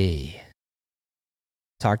see.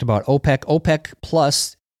 Talked about OPEC. OPEC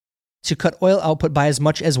Plus to cut oil output by as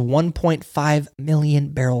much as 1.5 million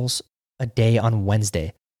barrels a day on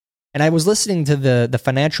Wednesday. And I was listening to the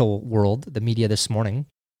financial world, the media this morning,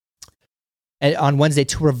 on Wednesday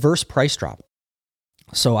to reverse price drop.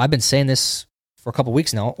 So I've been saying this for a couple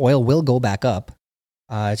weeks now. Oil will go back up.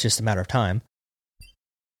 It's just a matter of time.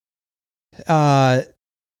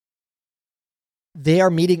 They are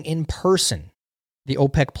meeting in person, the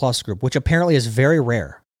OPEC Plus group, which apparently is very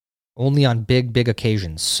rare, only on big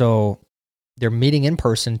occasions. So they're meeting in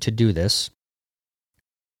person to do this.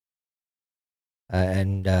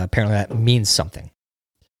 And apparently that means something.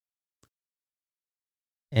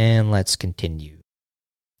 And let's continue.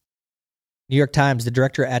 New York Times, the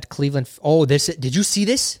director at Cleveland. Oh, did you see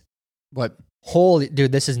this? What? Holy,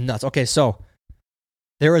 dude, this is nuts. Okay, so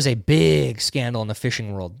there was a big scandal in the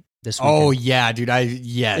fishing world this weekend. Oh, yeah, dude.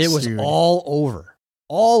 Yes. It was all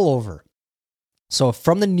over. So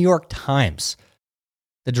from the New York Times,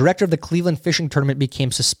 the director of the Cleveland fishing tournament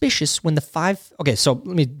became suspicious when okay, so let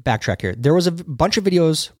me backtrack here. There was a bunch of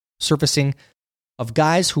videos surfacing of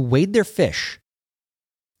guys who weighed their fish.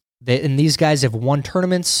 And these guys have won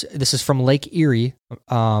tournaments. This is from Lake Erie,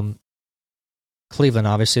 Cleveland,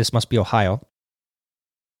 obviously. This must be Ohio.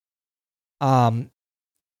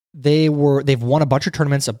 They've won a bunch of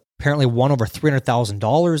tournaments. Apparently, won over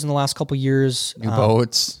 $300,000 in the last couple of years.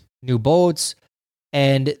 New boats,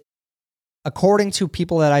 and according to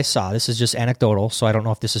people that I saw, this is just anecdotal, so I don't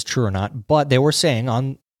know if this is true or not. But they were saying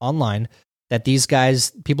online that these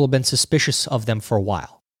guys, people have been suspicious of them for a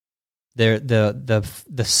while.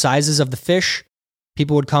 The sizes of the fish,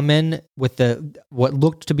 people would come in with what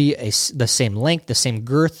looked to be the same length, the same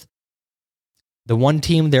girth. The one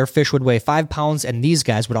team, their fish would weigh 5 pounds, and these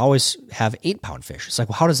guys would always have 8-pound fish. It's like,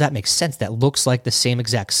 well, how does that make sense? That looks like the same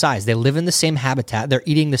exact size. They live in the same habitat. They're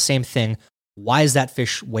eating the same thing. Why is that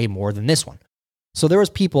fish weigh more than this one? So there was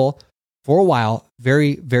people for a while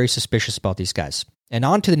very, very suspicious about these guys. And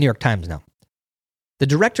on to the New York Times now. The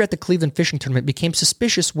director at the Cleveland fishing tournament became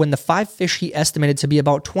suspicious when the 5 fish he estimated to be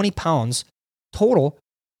about 20 pounds total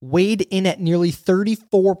weighed in at nearly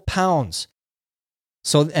 34 pounds.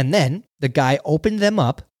 And then the guy opened them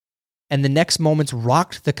up, and the next moments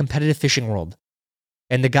rocked the competitive fishing world.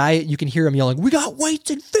 And the guy, you can hear him yelling, "We got weights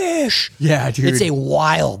and fish!" Yeah, dude. It's a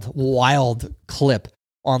wild clip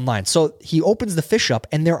online. So he opens the fish up,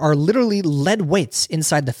 and there are literally lead weights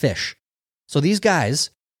inside the fish. So these guys,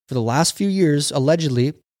 for the last few years,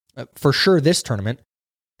 allegedly, for sure this tournament,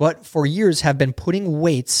 but for years have been putting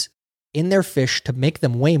weights in their fish to make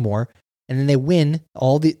them weigh more, and then they win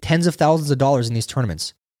all the tens of thousands of dollars in these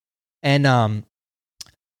tournaments. And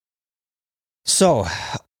so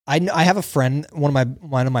I have a friend, one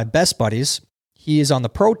of my best buddies. He is on the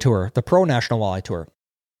pro tour, the pro national walleye tour.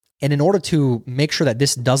 And in order to make sure that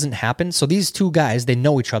this doesn't happen, so these two guys, they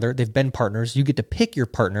know each other, they've been partners. You get to pick your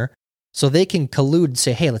partner so they can collude and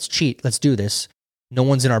say, hey, let's cheat, let's do this. No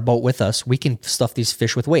one's in our boat with us. We can stuff these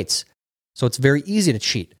fish with weights. So it's very easy to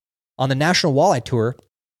cheat. On the national walleye tour,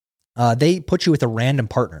 they put you with a random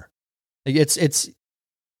partner. It's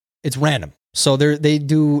random. So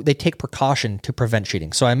they take precaution to prevent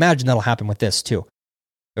cheating. So I imagine that'll happen with this too,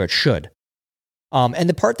 or it should. And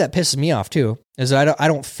the part that pisses me off too is I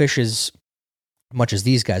don't fish as much as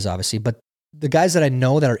these guys, obviously, but the guys that I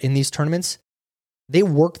know that are in these tournaments, they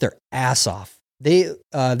work their ass off. The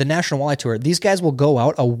National Walleye Tour, these guys will go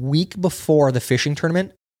out a week before the fishing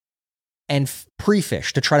tournament and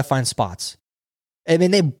pre-fish to try to find spots. I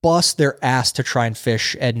mean, they bust their ass to try and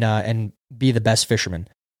fish and be the best fisherman.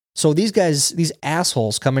 So these guys, these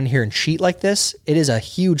assholes come in here and cheat like this. It is a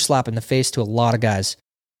huge slap in the face to a lot of guys.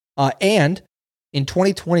 And in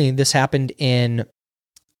 2020, this happened in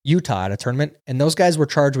Utah at a tournament, and those guys were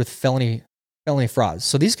charged with felony frauds.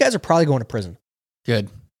 So these guys are probably going to prison. Good.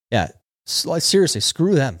 Yeah. Seriously,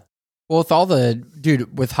 screw them. Well,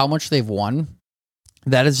 with how much they've won,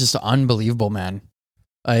 that is just unbelievable, man.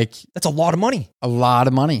 Like, that's a lot of money. A lot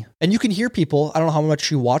of money. And you can hear people, I don't know how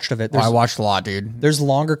much you watched of it. I watched a lot, dude. There's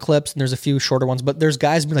longer clips and there's a few shorter ones, but there's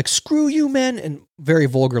guys being like, screw you, man, and very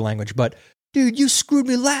vulgar language. But, dude, you screwed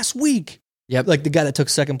me last week. Yep. Like the guy that took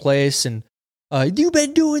second place and, you've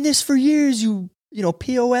been doing this for years, you know,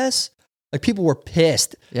 POS. Like, people were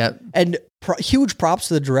pissed. Yeah. And huge props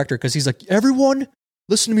to the director, because he's like, everyone,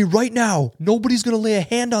 listen to me right now. Nobody's going to lay a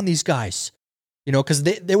hand on these guys. You know, because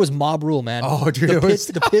there was mob rule, man. Oh, dude.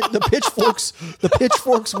 The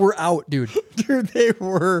pitchforks were out, dude. Dude, they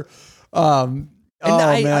were. Man.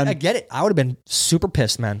 I get it. I would have been super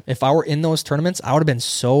pissed, man. If I were in those tournaments, I would have been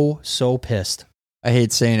so pissed. I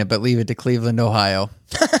hate saying it, but leave it to Cleveland, Ohio.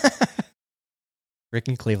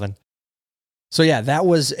 Freaking Cleveland. So yeah, that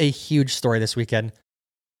was a huge story this weekend.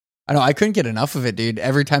 I know. I couldn't get enough of it, dude.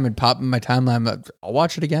 Every time it'd pop in my timeline, I'll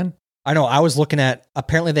watch it again. I know. I was looking at,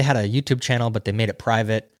 apparently they had a YouTube channel, but they made it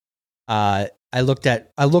private. I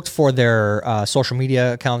looked for their social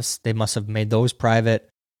media accounts. They must have made those private.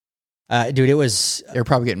 Dude, it was... They're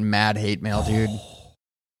probably getting mad hate mail, dude.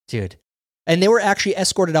 Dude. And they were actually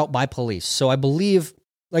escorted out by police. So I believe,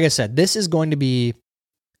 like I said, this is going to be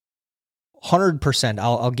 100%.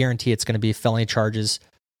 I'll guarantee it's going to be felony charges,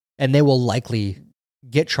 and they will likely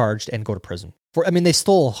get charged and go to prison. They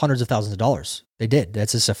stole hundreds of thousands of dollars. They did.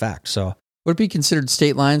 That's just a fact. So would it be considered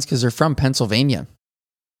state lines because they're from Pennsylvania?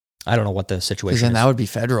 I don't know what the situation is. Then that would be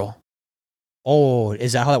federal. Oh,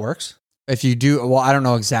 is that how that works? If you do, well, I don't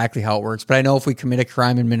know exactly how it works, but I know if we commit a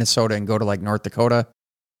crime in Minnesota and go to like North Dakota,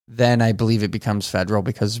 then I believe it becomes federal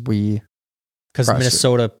because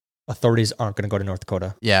Minnesota authorities aren't going to go to North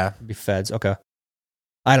Dakota. Yeah. It'd be feds. Okay.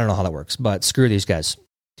 I don't know how that works, but screw these guys.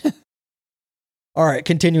 All right,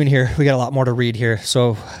 continuing here. We got a lot more to read here.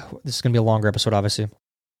 So this is going to be a longer episode, obviously.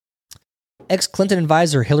 Ex-Clinton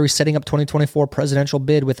advisor Hillary setting up 2024 presidential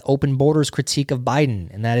bid with open borders critique of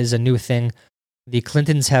Biden. And that is a new thing. The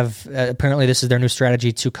Clintons have, apparently this is their new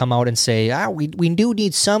strategy to come out and say, we do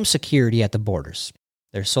need some security at the borders.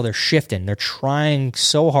 They're shifting. They're trying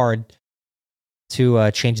so hard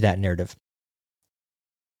to change that narrative.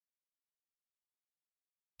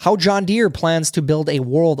 How John Deere plans to build a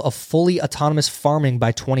world of fully autonomous farming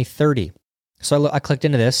by 2030. So I clicked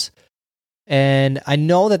into this, and I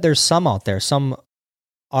know that there's some out there, some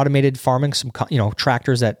automated farming, some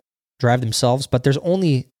tractors that drive themselves, but there's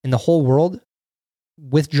only in the whole world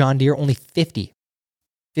with John Deere only 50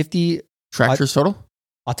 tractors total,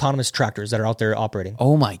 autonomous tractors that are out there operating.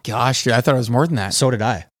 Oh my gosh, dude, I thought it was more than that. So did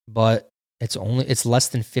I, but it's less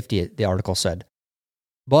than 50. The article said,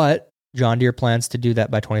 but John Deere plans to do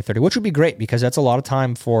that by 2030, which would be great because that's a lot of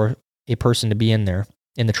time for a person to be in there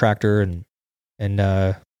in the tractor and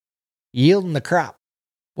yielding the crop.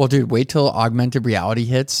 Well, dude, wait till augmented reality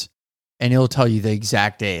hits and it'll tell you the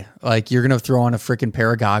exact day. Like, you're going to throw on a freaking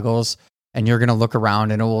pair of goggles and you're going to look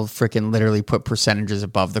around and it will freaking literally put percentages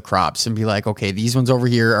above the crops and be like, okay, these ones over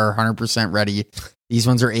here are 100% ready. These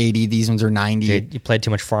ones are 80. These ones are 90. Dude, you played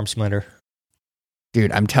too much Farm Simulator.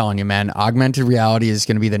 Dude, I'm telling you, man, augmented reality is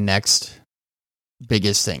going to be the next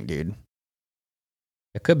biggest thing, dude.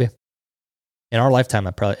 It could be. In our lifetime,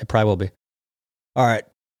 it probably will be. All right,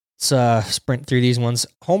 let's sprint through these ones.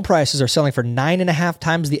 Home prices are selling for 9.5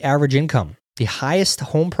 times the average income, the highest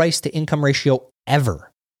home price to income ratio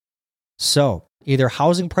ever. So either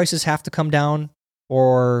housing prices have to come down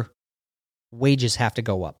or wages have to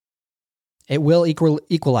go up. It will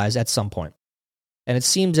equalize at some point. And it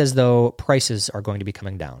seems as though prices are going to be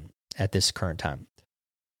coming down at this current time.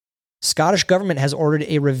 Scottish government has ordered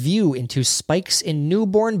a review into spikes in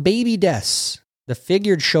newborn baby deaths. The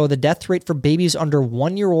figures show the death rate for babies under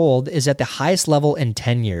 1 year old is at the highest level in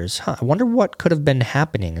 10 years. I wonder what could have been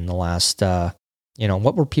happening in the last,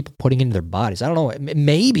 what were people putting into their bodies? I don't know.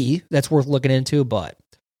 Maybe that's worth looking into, but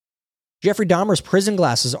Jeffrey Dahmer's prison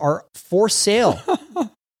glasses are for sale.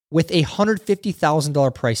 with a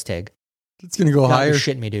 $150,000 price tag. It's going to go God, higher. you're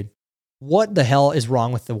shitting me, dude. What the hell is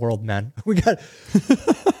wrong with the world, man? We got.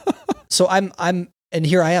 So and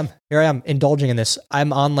here I am indulging in this.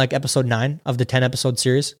 I'm on like episode 9 of the 10 episode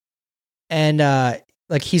series. And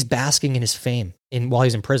like he's basking in his fame while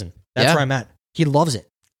he's in prison. That's where I'm at. He loves it.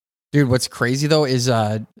 Dude, what's crazy though is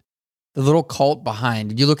the little cult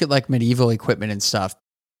behind. You look at like medieval equipment and stuff.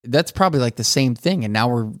 That's probably like the same thing. And now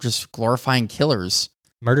we're just glorifying killers.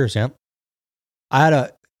 Murders, yeah.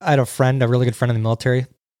 I had a friend, a really good friend in the military.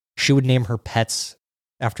 She would name her pets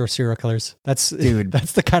after serial killers. That's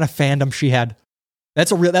the kind of fandom she had.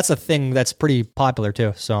 That's a thing that's pretty popular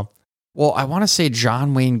too. So, well, I want to say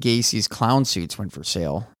John Wayne Gacy's clown suits went for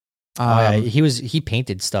sale. He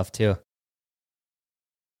painted stuff too.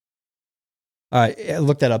 All right,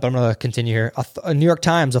 look that up. I'm going to continue here. New York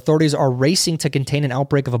Times, authorities are racing to contain an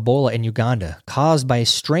outbreak of Ebola in Uganda caused by a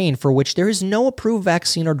strain for which there is no approved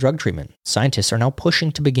vaccine or drug treatment. Scientists are now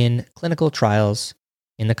pushing to begin clinical trials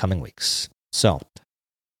in the coming weeks. So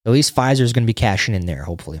at least Pfizer is going to be cashing in there,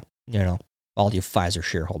 hopefully. You know, all you Pfizer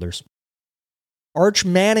shareholders. Arch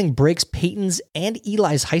Manning breaks Peyton's and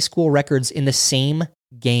Eli's high school records in the same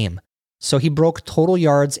game. So he broke total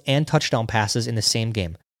yards and touchdown passes in the same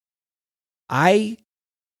game. I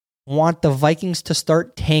want the Vikings to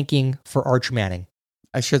start tanking for Arch Manning.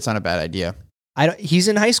 That shit's not a bad idea. He's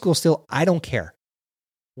in high school still. I don't care.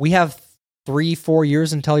 We have 3-4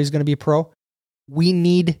 years until he's going to be pro. We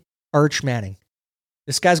need Arch Manning.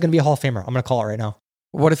 This guy's going to be a Hall of Famer. I'm going to call it right now.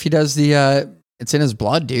 What if he does it's in his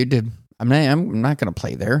blood, dude. I'm not going to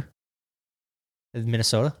play there.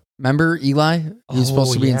 Minnesota? Remember Eli? He was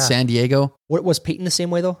supposed to be in San Diego. What was Peyton the same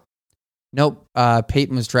way though? Nope.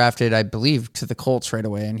 Peyton was drafted, I believe, to the Colts right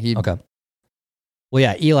away, and he. Okay. Well,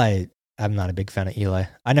 yeah, Eli. I'm not a big fan of Eli.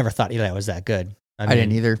 I never thought Eli was that good. I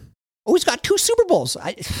didn't either. Oh, he's got 2 Super Bowls.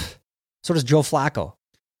 So does Joe Flacco.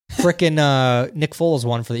 Frickin' Nick Foles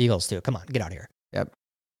won for the Eagles too. Come on, get out of here. Yep.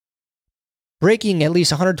 Breaking: at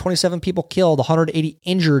least 127 people killed, 180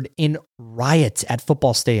 injured in riots at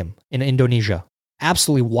football stadium in Indonesia.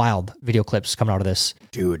 Absolutely wild video clips coming out of this,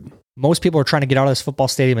 dude. Most people are trying to get out of this football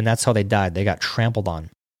stadium, and that's how they died. They got trampled on.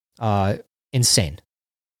 Insane.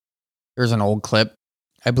 There's an old clip.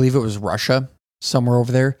 I believe it was Russia, somewhere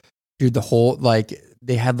over there. Dude, the whole,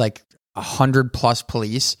 they had 100+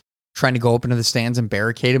 police trying to go up into the stands and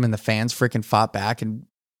barricade them, and the fans freaking fought back, and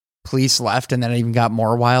police left, and then it even got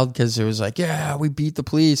more wild because it was yeah, we beat the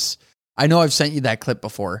police. I know I've sent you that clip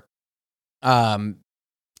before. I'll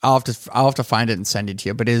have to find it and send it to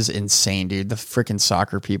you, but it is insane, dude. The freaking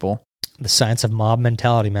soccer people. The science of mob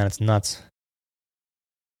mentality, man. It's nuts.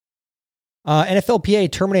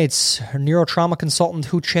 NFLPA terminates neurotrauma consultant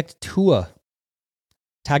who checked Tua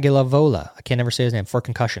Tagovailoa. I can't ever say his name, for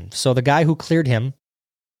concussion. So the guy who cleared him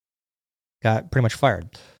got pretty much fired.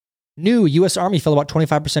 New U.S. Army fell about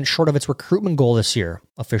 25% short of its recruitment goal this year,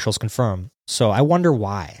 officials confirm. So I wonder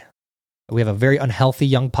why. We have a very unhealthy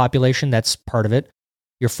young population. That's part of it.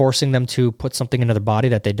 You're forcing them to put something into their body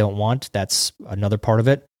that they don't want. That's another part of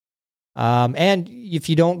it. And if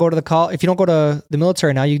you don't go to the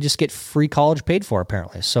military now, you just get free college paid for,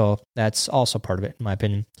 apparently. So that's also part of it, in my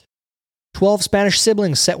opinion. 12 Spanish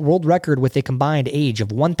siblings set world record with a combined age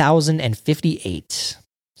of 1,058.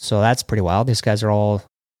 So that's pretty wild. These guys are all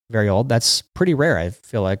very old. That's pretty rare, I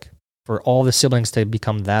feel like, for all the siblings to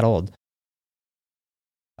become that old.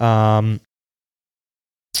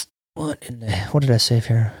 What did I save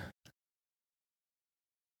here?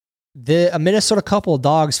 A Minnesota couple of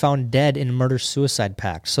dogs found dead in murder-suicide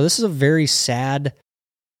pact. So this is a very sad,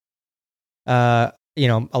 a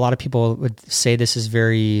lot of people would say this is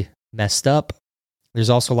very messed up. There's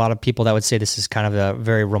also a lot of people that would say this is kind of a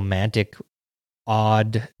very romantic,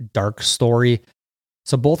 odd, dark story.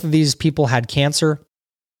 So both of these people had cancer.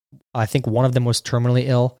 I think one of them was terminally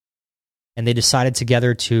ill, and they decided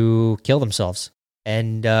together to kill themselves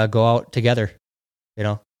and go out together.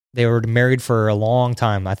 They were married for a long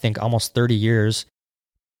time, I think almost 30 years.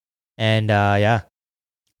 And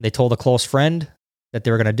they told a close friend that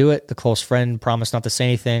they were going to do it. The close friend promised not to say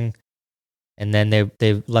anything. And then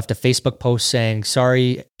they left a Facebook post saying,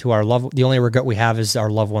 sorry to our the only regret we have is our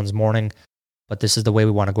loved one's mourning, but this is the way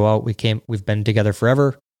we want to go out. We've been together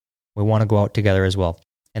forever. We want to go out together as well.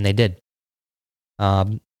 And they did.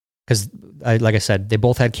 Because like I said, they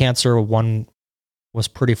both had cancer. One was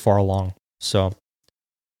pretty far along. So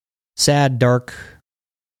sad, dark,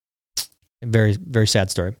 very, very sad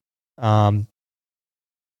story.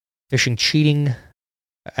 Fishing cheating.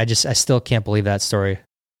 I still can't believe that story.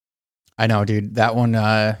 I know, dude. That one,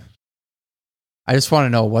 I just want to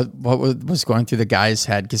know what was going through the guy's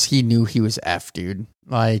head, because he knew he was F, dude.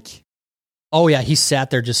 Like, Oh yeah, he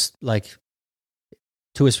sat there just like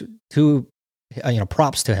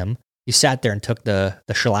props to him. He sat there and took the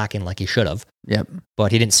shellacking like he should have. yep.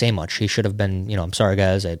 But he didn't say much. He should have been, I'm sorry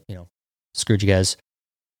guys, I screwed you guys.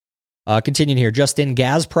 Continuing here, just in,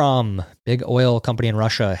 Gazprom, big oil company in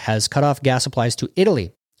Russia, has cut off gas supplies to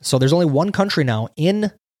Italy. So there's only one country now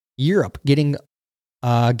in Europe getting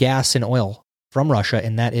gas and oil from Russia,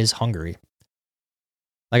 and that is Hungary.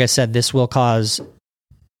 Like I said, this will cause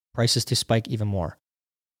prices to spike even more.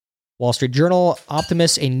 Wall Street Journal,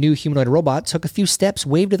 Optimus, a new humanoid robot, took a few steps,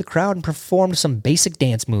 waved to the crowd, and performed some basic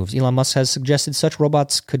dance moves. Elon Musk has suggested such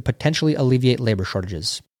robots could potentially alleviate labor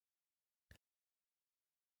shortages.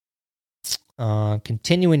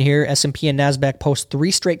 Continuing here, S&P and NASDAQ post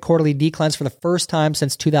 3 straight quarterly declines for the first time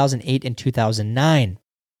since 2008 and 2009.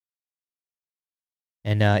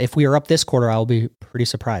 And if we are up this quarter, I'll be pretty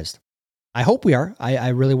surprised. I hope we are. I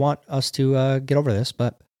really want us to get over this.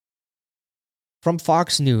 But from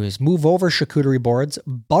Fox News, move over charcuterie boards.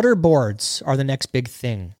 Butter boards are the next big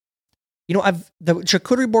thing. The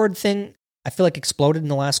charcuterie board thing, I feel like exploded in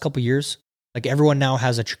the last couple years. Like everyone now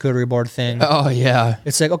has a charcuterie board thing. Oh, yeah.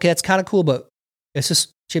 It's like, okay, that's kind of cool, but it's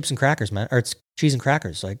just chips and crackers, man. Or it's cheese and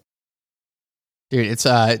crackers. Like, Dude, it's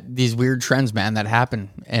these weird trends, man, that happen.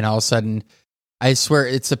 And all of a sudden, I swear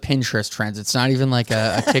it's a Pinterest trend. It's not even like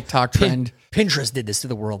a TikTok trend. Pinterest did this to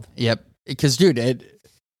the world. Yep. Because, dude,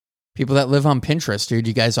 people that live on Pinterest, dude,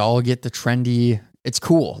 you guys all get the trendy. It's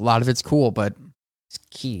cool. A lot of it's cool, but It's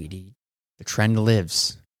key, dude. the trend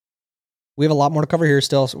lives. We have a lot more to cover here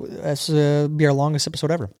still. So this will be our longest episode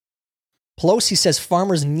ever. Pelosi says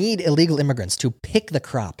farmers need illegal immigrants to pick the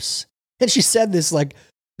crops. And she said this like,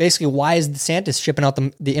 basically, why is DeSantis shipping out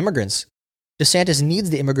the immigrants? DeSantis needs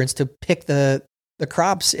the immigrants to pick the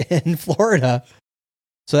crops in Florida.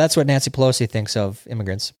 So that's what Nancy Pelosi thinks of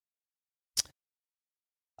immigrants.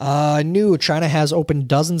 China has opened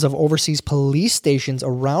dozens of overseas police stations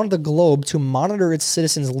around the globe to monitor its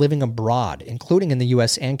citizens living abroad, including in the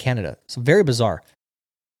US and Canada. It's very bizarre.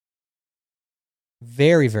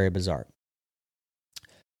 Very, very bizarre.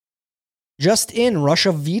 Just in,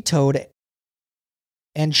 Russia vetoed,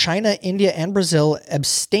 and China, India, and Brazil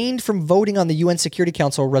abstained from voting on the UN Security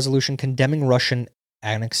Council resolution condemning Russian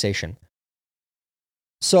annexation.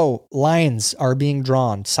 So lines are being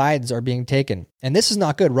drawn, sides are being taken, and this is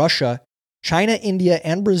not good. Russia, China, India,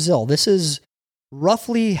 and Brazil, this is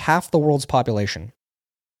roughly half the world's population.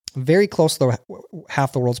 Very close to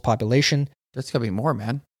half the world's population. That's going to be more,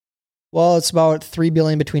 man. Well, it's about 3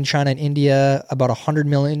 billion between China and India, about 100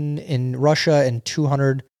 million in Russia, and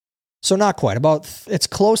 200. So not quite. It's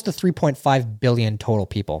close to 3.5 billion total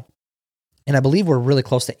people. And I believe we're really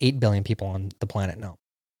close to 8 billion people on the planet now.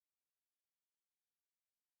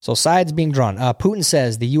 So sides being drawn. Putin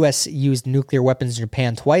says the U.S. used nuclear weapons in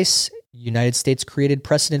Japan twice. United States created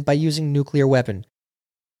precedent by using nuclear weapon.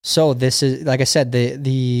 So this is, like I said,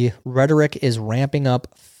 the rhetoric is ramping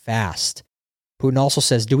up fast. Putin also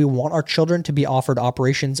says, do we want our children to be offered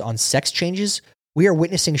operations on sex changes? We are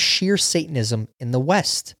witnessing sheer Satanism in the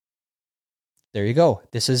West. There you go.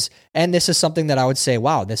 This is something that I would say,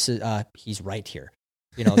 wow, this is, he's right here.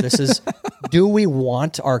 This is, do we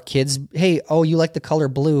want our kids, hey, oh, you like the color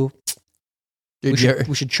blue? Dude,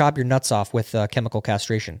 we should chop your nuts off with chemical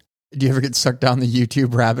castration. Do you ever get sucked down the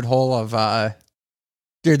YouTube rabbit hole of,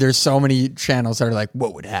 dude, there's so many channels that are like,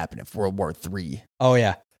 what would happen if World War III? Oh,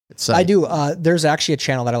 yeah. I do. There's actually a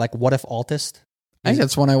channel that I like, What If Altist? I think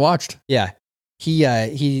that's one I watched. Yeah.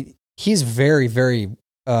 He's very, very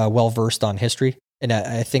well-versed on history. And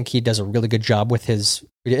I think he does a really good job with his,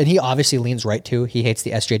 and he obviously leans right too. He hates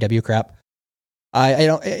the SJW crap.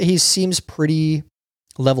 He seems pretty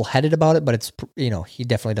level-headed about it, but it's, he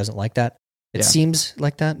definitely doesn't like that. It seems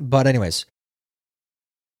like that. But anyways,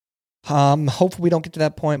 hopefully we don't get to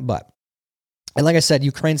that point, and like I said,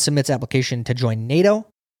 Ukraine submits application to join NATO.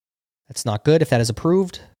 That's not good if that is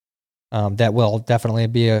approved. That will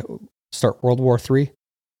definitely start World War III.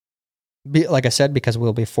 Like I said, because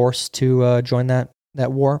we'll be forced to join that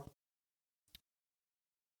war.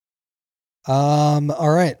 All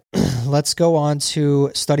right, let's go on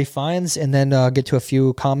to study finds and then get to a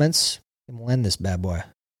few comments, and we'll end this bad boy.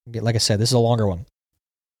 Like I said, this is a longer one.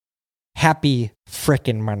 Happy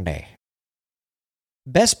frickin' Monday.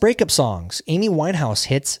 Best breakup songs. Amy Winehouse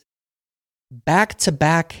hits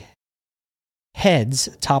back-to-back heads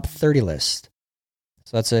top 30 list.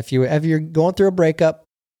 So that's if you're going through a breakup,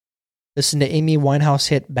 listen to Amy Winehouse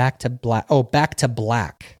hit Back to Black. Oh, Back to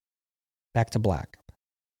Black. Back to Black.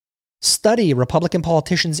 Study, Republican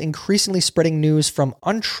politicians increasingly spreading news from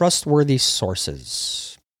untrustworthy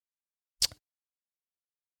sources.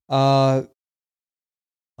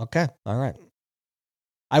 Okay. All right.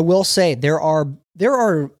 I will say there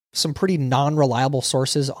are some pretty non-reliable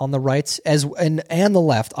sources on the right and the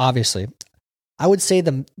left, obviously. I would say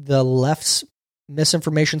the left's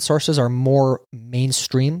misinformation sources are more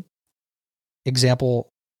mainstream. Example,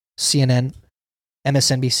 CNN,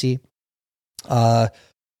 MSNBC.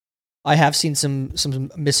 I have seen some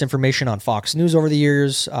misinformation on Fox News over the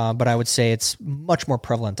years, but I would say it's much more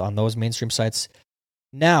prevalent on those mainstream sites.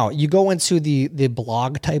 Now, you go into the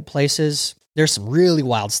blog type places, there's some really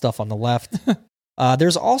wild stuff on the left.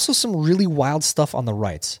 There's also some really wild stuff on the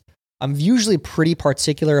right. I'm usually pretty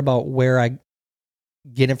particular about where I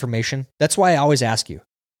get information. That's why I always ask you,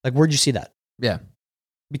 like, where'd you see that? Yeah.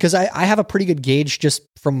 Because I have a pretty good gauge just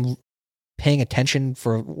from paying attention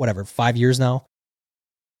for 5 years now.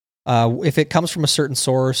 If it comes from a certain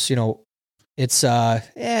source, it's,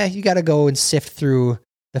 you got to go and sift through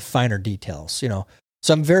the finer details,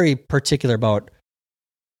 So I'm very particular about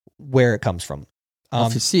where it comes from.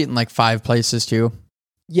 If you see it in like 5 places too.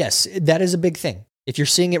 Yes, that is a big thing. If you're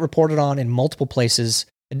seeing it reported on in multiple places,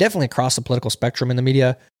 and definitely across the political spectrum in the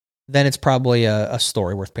media, then it's probably a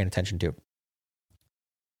story worth paying attention to.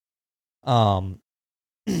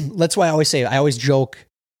 That's why I always joke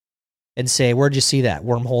and say, where'd you see that?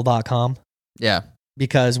 Wormhole.com? Yeah.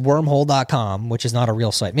 Because wormhole.com, which is not a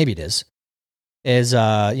real site, maybe it is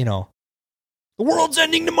the world's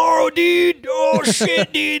ending tomorrow, dude. Oh,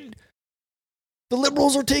 shit, dude. The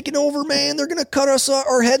liberals are taking over, man. They're going to cut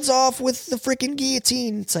our heads off with the freaking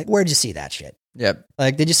guillotine. It's like, where'd you see that shit? Yep.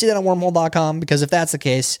 Like, did you see that on wormhole.com? Because if that's the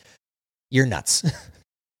case, you're nuts.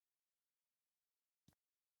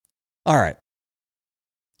 All right.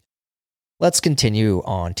 Let's continue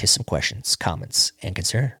on to some questions, comments, and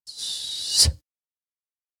concerns.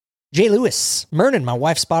 Jay Lewis, Mernon, my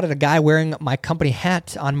wife spotted a guy wearing my company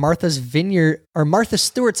hat on Martha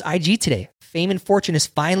Stewart's IG today. Fame and fortune is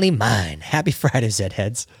finally mine. Happy Friday,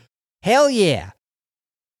 Zedheads. Hell yeah.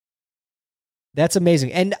 That's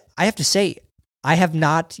amazing. And I have to say, I have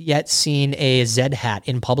not yet seen a Zed hat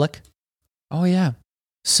in public. Oh, yeah.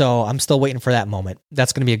 So I'm still waiting for that moment.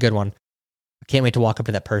 That's going to be a good one. I can't wait to walk up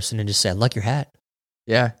to that person and just say, I like your hat.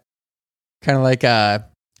 Yeah. Kind of like the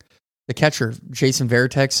catcher, Jason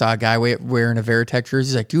Varitek, saw a guy wearing a Varitek jersey.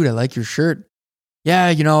 He's like, dude, I like your shirt. Yeah,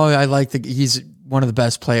 I like he's one of the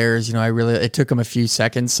best players. It took him a few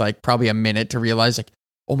seconds, like probably a minute to realize, like,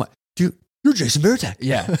 oh my, dude, you're Jason Varitek.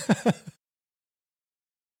 Yeah.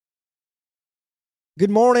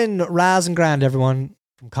 Good morning, Rise and Grind, everyone.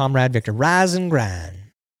 From Comrade Victor. Rise and Grind.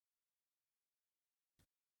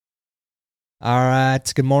 All right.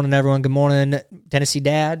 Good morning, everyone. Good morning, Tennessee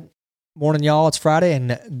Dad. Morning, y'all. It's Friday,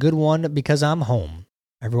 and good one because I'm home.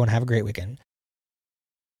 Everyone have a great weekend.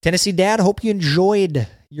 Tennessee Dad, hope you enjoyed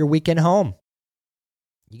your weekend home.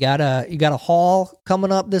 You got a haul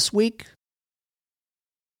coming up this week.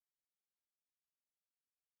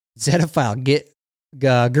 Zetaphile, get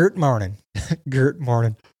Gert morning. Gert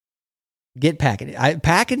morning. Get packing.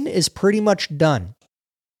 Packing is pretty much done.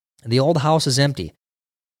 The old house is empty.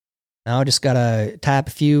 Now I just got to tie up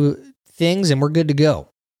a few things and we're good to go.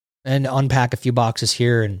 And unpack a few boxes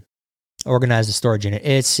here and organize the storage unit.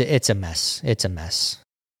 It's a mess. It's a mess.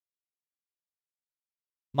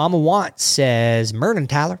 Mama Want says, Mernon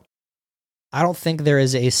Tyler, I don't think there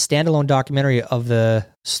is a standalone documentary of the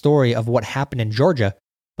story of what happened in Georgia,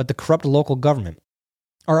 but the corrupt local government,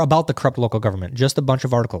 or about the corrupt local government, just a bunch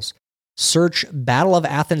of articles. Search Battle of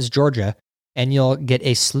Athens, Georgia, and you'll get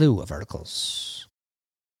a slew of articles.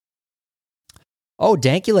 Oh,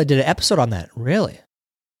 Dankula did an episode on that. Really?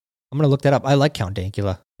 I'm going to look that up. I like Count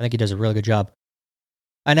Dankula. I think he does a really good job.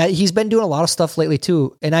 And he's been doing a lot of stuff lately,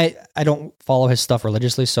 too. And I don't follow his stuff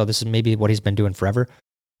religiously, so this is maybe what he's been doing forever.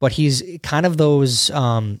 But he's kind of those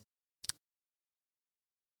off-the-wall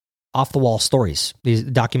stories, these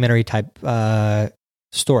documentary-type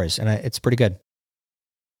stories, and it's pretty good.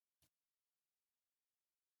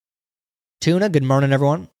 Tuna, good morning,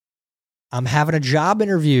 everyone. I'm having a job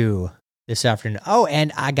interview this afternoon. Oh,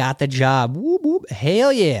 and I got the job. Whoop, whoop.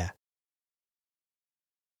 Hell yeah.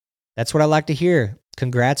 That's what I like to hear.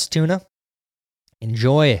 Congrats, Tuna.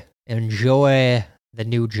 Enjoy the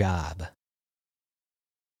new job.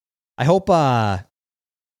 I hope the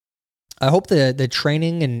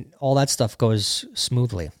training and all that stuff goes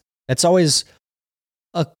smoothly. That's always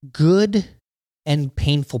a good and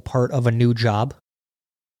painful part of a new job.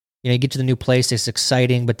 You get to the new place, it's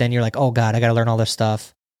exciting, but then you're like, oh God, I got to learn all this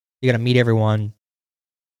stuff. You got to meet everyone.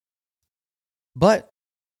 But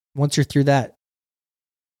once you're through that,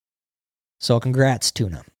 so congrats,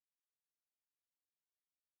 Tuna.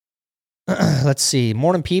 Let's see.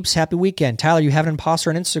 Morning peeps, happy weekend. Tyler, you have an imposter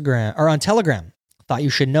on Instagram or on Telegram. Thought you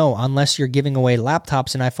should know unless you're giving away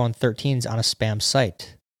laptops and iPhone 13s on a spam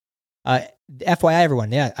site. FYI,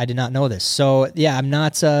 everyone. Yeah, I did not know this. So yeah, I'm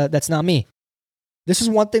not, that's not me. This is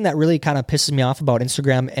one thing that really kind of pisses me off about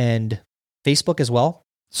Instagram and Facebook as well.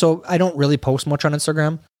 So I don't really post much on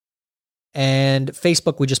Instagram. And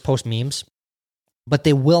Facebook, we just post memes. But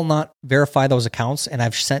they will not verify those accounts. And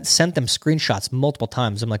I've sent them screenshots multiple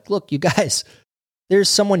times. I'm like, look, you guys, there's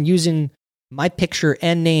someone using my picture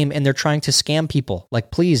and name and they're trying to scam people.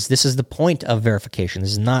 Like, please, this is the point of verification.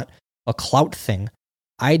 This is not a clout thing.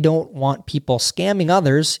 I don't want people scamming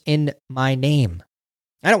others in my name.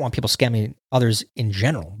 I don't want people scamming others in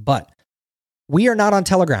general, but we are not on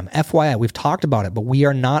Telegram. FYI, we've talked about it, but we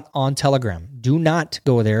are not on Telegram. Do not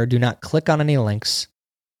go there. Do not click on any links.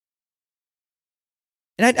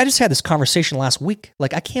 And I just had this conversation last week.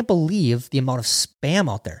 Like, I can't believe the amount of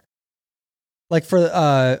spam out there. Like, for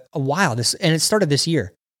a while, and it started this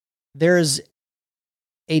year, there's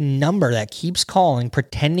a number that keeps calling,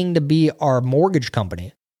 pretending to be our mortgage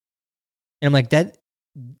company. And I'm like,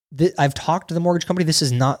 I've talked to the mortgage company. This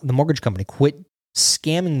is not the mortgage company. Quit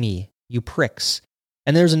scamming me, you pricks.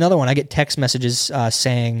 And there's another one. I get text messages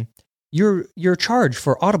saying, your charge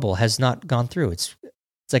for Audible has not gone through. It's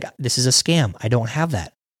like, this is a scam. I don't have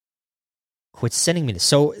that. Quit sending me this.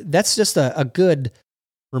 So that's just a good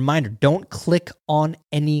reminder. Don't click on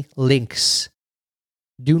any links.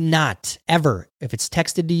 Do not ever, if it's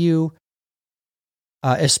texted to you,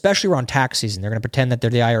 especially around tax season, they're going to pretend that they're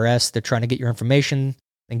the IRS. They're trying to get your information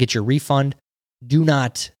and get your refund. Do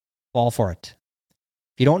not fall for it.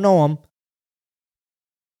 If you don't know them,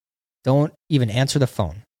 don't even answer the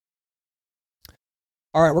phone.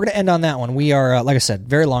 All right, we're going to end on that one. We are, like I said,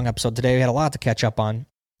 very long episode today. We had a lot to catch up on.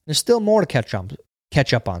 There's still more to catch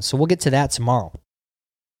up on, so we'll get to that tomorrow.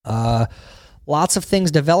 Lots of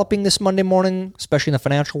things developing this Monday morning, especially in the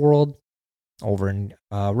financial world, over in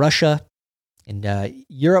Russia and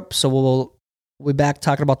Europe. So we'll be back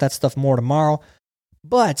talking about that stuff more tomorrow.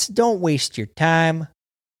 But don't waste your time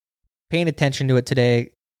paying attention to it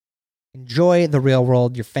today. Enjoy the real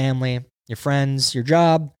world, your family, your friends, your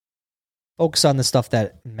job. Focus on the stuff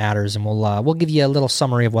that matters, and we'll give you a little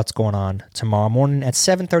summary of what's going on tomorrow morning at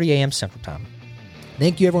 7:30 a.m. Central Time.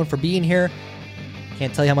 Thank you, everyone, for being here.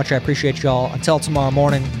 Can't tell you how much I appreciate y'all. Until tomorrow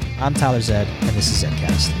morning, I'm Tyler Zed, and this is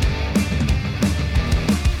Zedcast.